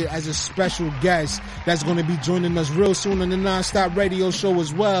slated as a special guest that's going to be joining us real soon on the Non-Stop Radio Show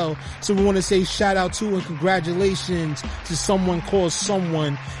as well. So we want to say shout out to and congratulations to Someone Called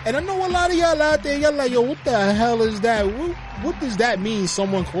Someone. And I know a lot of y'all out there, y'all like, yo, what the hell is that? What does that mean,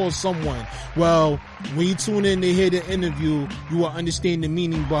 Someone Called Someone? Well, when you tune in to hear the interview, you will understand the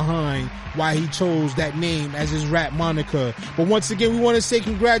meaning behind why he chose that name as his rap moniker. But once again, we want to say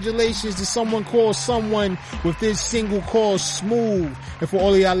congratulations to Someone Called Someone with this single called Smooth. And for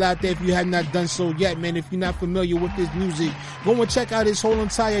all of y'all out there, if you have not done so yet, man, if you're not familiar with his music, go and check out his whole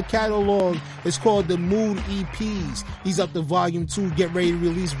entire catalog. It's called the Mood EPs. He's up to volume 2. Get ready to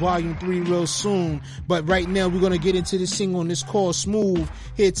release volume 3 real soon. But right now, we're going to get into the single, and it's called Smooth,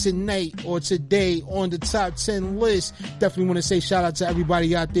 here tonight or today on the top 10 list. Definitely want to say shout out to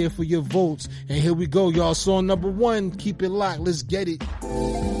everybody out there for your votes. And here we go, y'all. Song number 1. Keep it locked. Let's get it.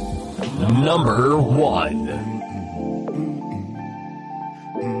 Number 1.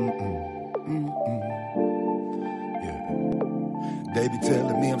 They be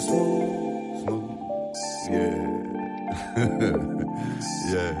telling me I'm smooth, yeah.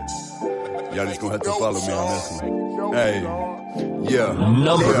 Yeah. Y'all just gonna have to follow me on this one. Hey, yeah.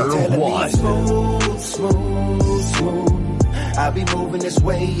 Number one. Smooth. I be moving this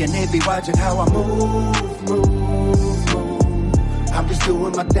way and they be watching how I move. I'm just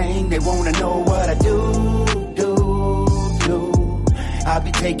doing my thing, they wanna know what I do. I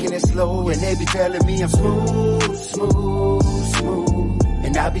be taking it slow and they be telling me I'm smooth.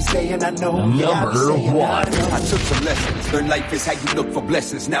 And I be saying I know. Number one. I took some lessons. Learn life is how you look for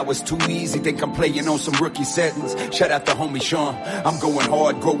blessings. Now it's too easy. Think I'm playing on some rookie settings. Shout out to homie Sean. I'm going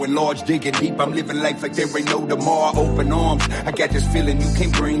hard, growing large, digging deep. I'm living life like there ain't no tomorrow. Open arms. I got this feeling you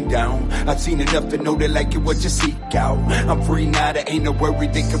can't bring down. I've seen enough to know that like it what you seek out. I'm free now. There ain't no worry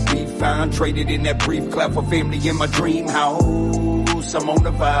that could be found. Traded in that brief cloud for family in my dream house. I'm on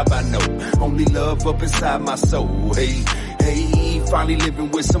the vibe, I know. Only love up inside my soul. Hey, finally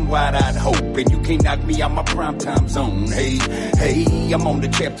living with some wide-eyed hope. And you can't knock me out my prime time zone. Hey, I'm on the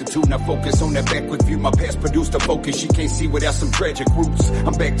chapter 2. Now focus on that backward view. My past produced a focus. She can't see without some tragic roots.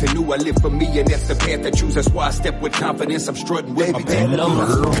 I'm back to new. I live for me, and that's the path I choose. That's why I step with confidence. I'm strutting with my path.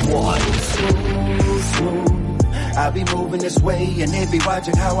 Number one. Smooth. I be moving this way, and they be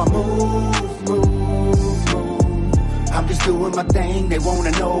watching how I move. I'm just doing my thing, they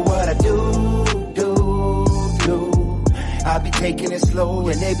wanna know what I do. I be taking it slow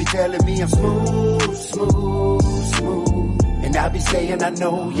and they be telling me I'm smooth. And I be saying I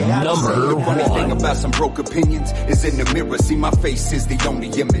know, yeah. Number one. Funny thing about some broke opinions is in the mirror. See, my face is the only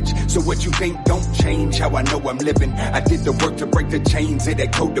image. So what you think don't change how I know I'm living. I did the work to break the chains of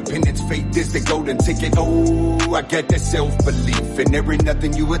that codependence. Faith is the golden ticket. Oh, I got that self-belief. And there ain't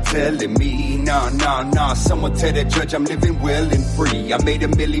nothing you were telling me. Nah. Someone tell that judge I'm living well and free. I made a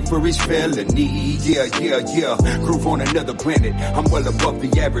milli for his felony. Yeah. Groove on another planet. I'm well above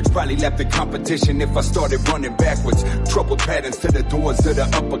the average. Probably left the competition if I started running backwards. Troubled patterns to the doors of the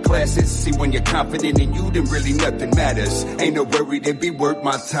upper classes. See, when you're confident in you, then really nothing matters. Ain't no worry, they be worth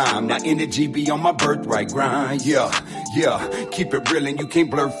my time. Now energy be on my birthright grind. Yeah. Keep it real and you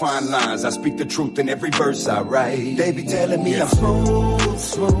can't blur fine lines. I speak the truth in every verse I write. They be telling me I'm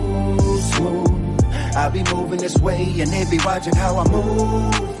smooth. I be moving this way and they be watching how I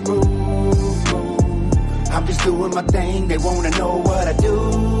move. I'm just doing my thing, they wanna know what I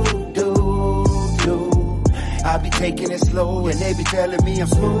do. I be taking it slow and they be telling me I'm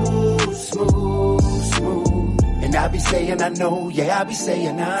smooth. And I be saying I know, yeah, I be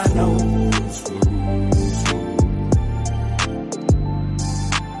saying I know.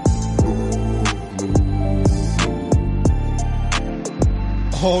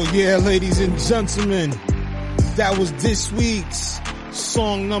 Oh yeah, ladies and gentlemen, that was this week's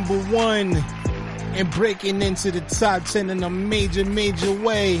song number one, and breaking into the top 10 in a major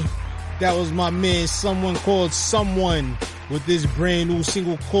way. That was my man, Someone Called Someone, with this brand new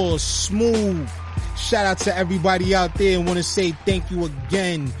single called Smooth. Shout out to everybody out there, and want to say thank you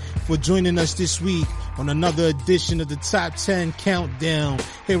again for joining us this week on another edition of the Top 10 Countdown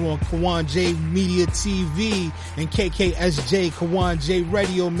here on Kawan J Media TV and KKSJ Kawan J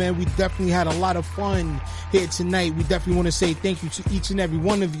Radio. Man, we definitely had a lot of fun here tonight. We definitely want to say thank you to each and every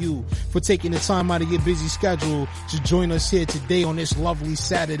one of you for taking the time out of your busy schedule to join us here today on this lovely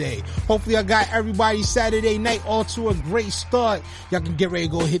Saturday. Hopefully I got everybody's Saturday night all to a great start. Y'all can get ready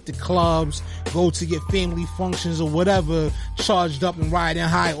to go hit the clubs, go to your family functions or whatever, charged up and riding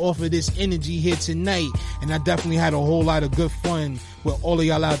high off of this energy here tonight. And I definitely had a whole lot of good fun with all of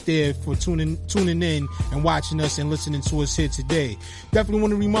y'all out there for tuning in and watching us and listening to us here today. Definitely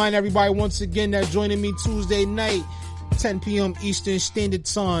want to remind everybody once again that joining me Tuesday night, 10 p.m. Eastern Standard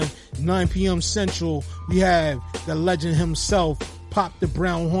Time, 9 p.m. Central, we have the legend himself, Pop the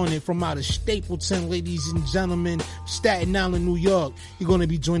Brown Hornet from out of Stapleton, ladies and gentlemen, Staten Island, New York. He's going to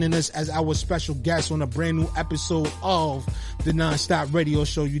be joining us as our special guest on a brand new episode of the Nonstop Radio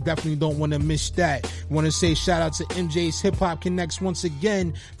Show. You definitely don't want to miss that. Want to say shout out to MJ's Hip Hop Connects once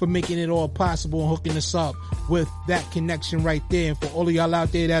again for making it all possible and hooking us up with that connection right there. And for all of y'all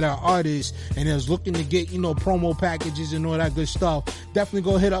out there that are artists and is looking to get, promo packages and all that good stuff, definitely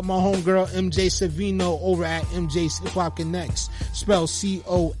go hit up my homegirl MJ Savino over at MJ's Hip Hop Connects. Spell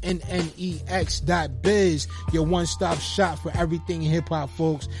CONNEX.biz, your one-stop shop for everything hip hop,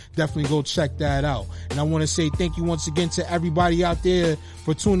 folks. Definitely go check that out. And I want to say thank you once again to everybody out there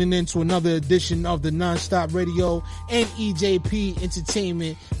for tuning in to another edition of the Nonstop Radio and EJP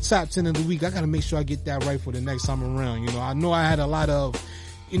Entertainment Top 10 of the Week. I got to make sure I get that right for the next time around. I know I had a lot of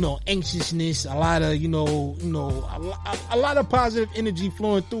anxiousness, a lot of, a lot of positive energy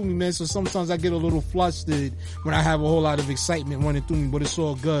flowing through me, man. So sometimes I get a little flustered when I have a whole lot of excitement running through me, but it's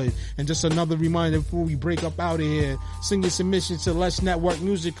all good. And just another reminder before we break up out of here, send your submissions to Let's Network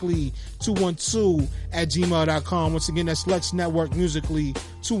Musically 212@gmail.com. Once again, that's Let's Network Musically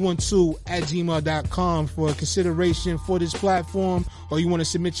 212@gmail.com for consideration for this platform, or you want to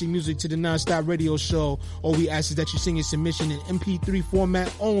submit your music to the Nonstop Radio Show. All we ask is that you send your submission in MP3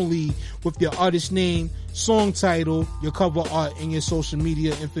 format only with your artist name, song title, your cover art, and your social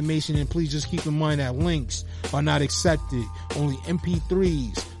media information. And please just keep in mind that links are not accepted. Only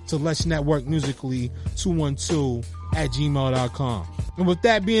MP3s to Let's Network Musically 212@gmail.com. And with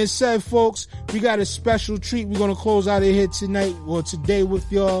that being said, folks, we got a special treat. We're going to close out of here tonight or today with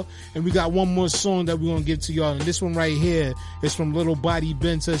y'all. And we got one more song that we're going to give to y'all. And this one right here is from Little Body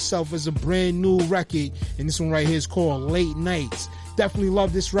Benz herself. It's a brand new record. And this one right here is called Late Nights. Definitely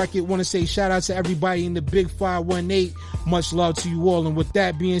love this record. Want to say shout out to everybody in the Big 518. Much love to you all. And with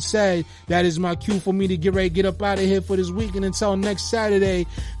that being said, that is my cue for me to get ready to get up out of here for this week. And until next Saturday,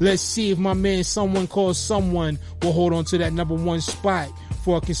 let's see if my man Someone Calls Someone will hold on to that #1 spot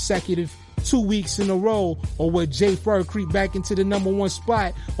for a consecutive 2 weeks in a row, or will Jay Fur creep back into the #1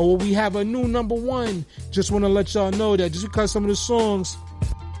 spot, or will we have a new #1? Just want to let y'all know that just because some of the songs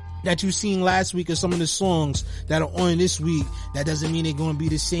that you've seen last week or some of the songs that are on this week, that doesn't mean they're going to be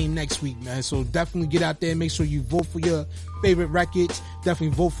the same next week, man. So definitely get out there and make sure you vote for your favorite records.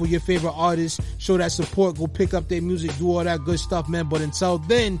 Definitely vote for your favorite artists. Show that support. Go pick up their music. Do all that good stuff, man. But until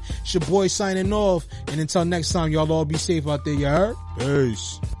then, it's your boy signing off. And until next time, y'all all be safe out there. You heard?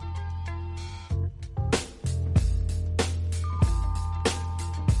 Peace.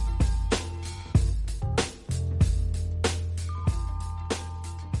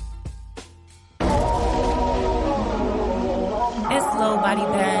 Body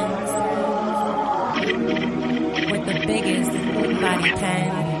pens with the biggest body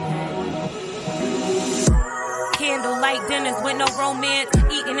pen. Candlelight dinners with no romance,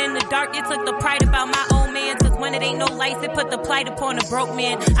 eating in the dark. It took the pride about my own man. Cause when it ain't no lights, it put the plight upon a broke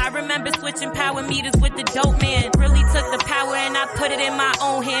man. I remember switching power meters with the dope man. Really took the power and I put it in my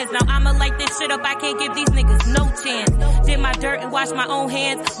own hands. Now I'ma light this shit up. I can't give these niggas no chance. Did my dirt and wash my own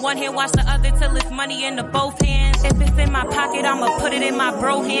hands. One hand wash the other till it's money in the both hands. If it's in my pocket, I'ma put it in my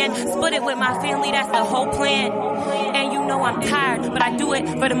bro hand. Split it with my family, that's the whole plan. And you know I'm tired, but I do it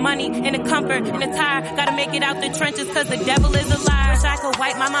for the money and the comfort and the tire. Gotta make it out the trenches cause the devil is a liar. Wish I could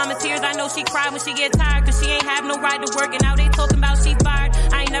wipe my mama's tears. I know she cry when she get tired cause she ain't have no ride to work and now they talking about she fired.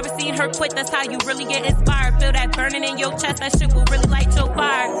 I ain't never seen her quit, that's how you really get inspired. Feel that burning in your chest, that shit will really light your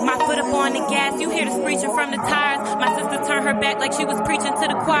fire. My foot up on the gas, you hear the screeching from the tires. My sister turned her back like she was preaching to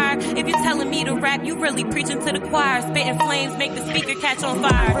the choir. If you're telling me to rap, you really preaching to the choir. Spitting flames, make the speaker catch on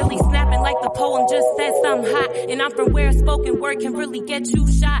fire. Really snapping like the poem just said something hot. And I'm from where spoken word can really get you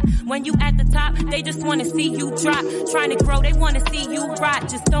shot. When you at the top, they just wanna see you drop. Trying to grow, they wanna see you rot.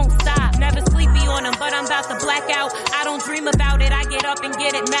 Just don't stop. Never sleepy on them, but I'm about to black out. I don't dream about it, I get up and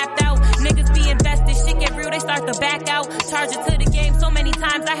get it mapped out. Niggas be invested, shit get real, they start to back out. Charge it to the game so many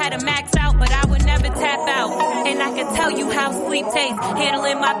times I had to max out, but I would never tap out. And I can tell you how sleep tastes.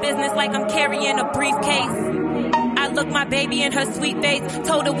 Handling my business like I'm carrying a briefcase. I look my baby in her sweet face.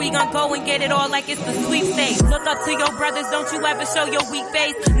 Told her we gon' go and get it all like it's the sweepstakes. Look up to your brothers, don't you ever show your weak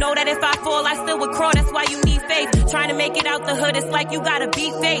face. Know that if I fall, I still would crawl, that's why you need faith. Trying to make it out the hood, it's like you gotta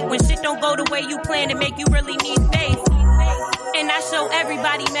beat fate. When shit don't go the way you planned, it make you really need faith. And I show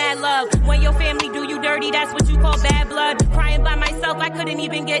everybody mad love. When your family do you dirty, that's what you call bad blood. Crying by myself, I couldn't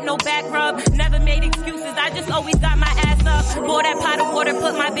even get no back rub. Never made excuses, I just always got my ass up. Pour that pot of water,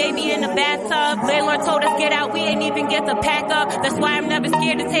 put my baby in the bathtub. Landlord told us get out, we ain't even get to pack up. That's why I'm never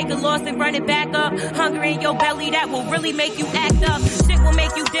scared to take a loss and run it back up. Hunger in your belly, that will really make you act up. Shit will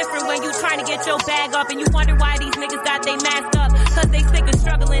make you different when you trying to get your bag up. And you wonder why these niggas got they mask up. Cause they sick of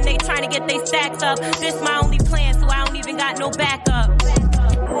struggling, they trying to get they stacks up. This my only plan, so I don't even got no backup.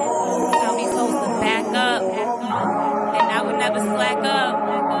 Tell me supposed to back up, and I would never slack up.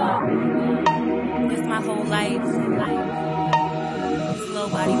 This my whole life. Slow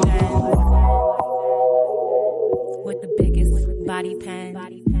body pen with the biggest body pen.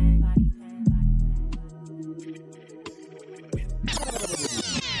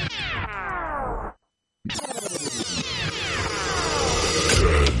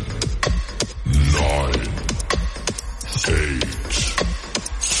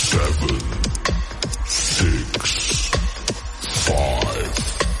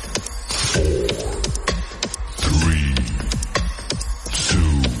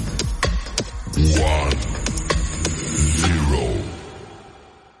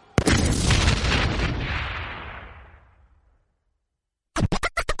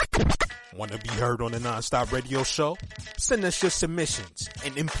 heard on the Non-Stop Radio Show? Send us your submissions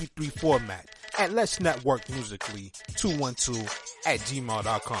in MP3 format at Let's Network Musically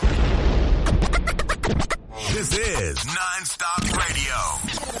 212@gmail.com. This is Non-Stop Radio.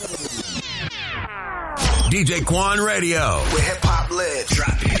 DJ Quan Radio, where hip hop lives.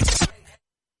 Drop it.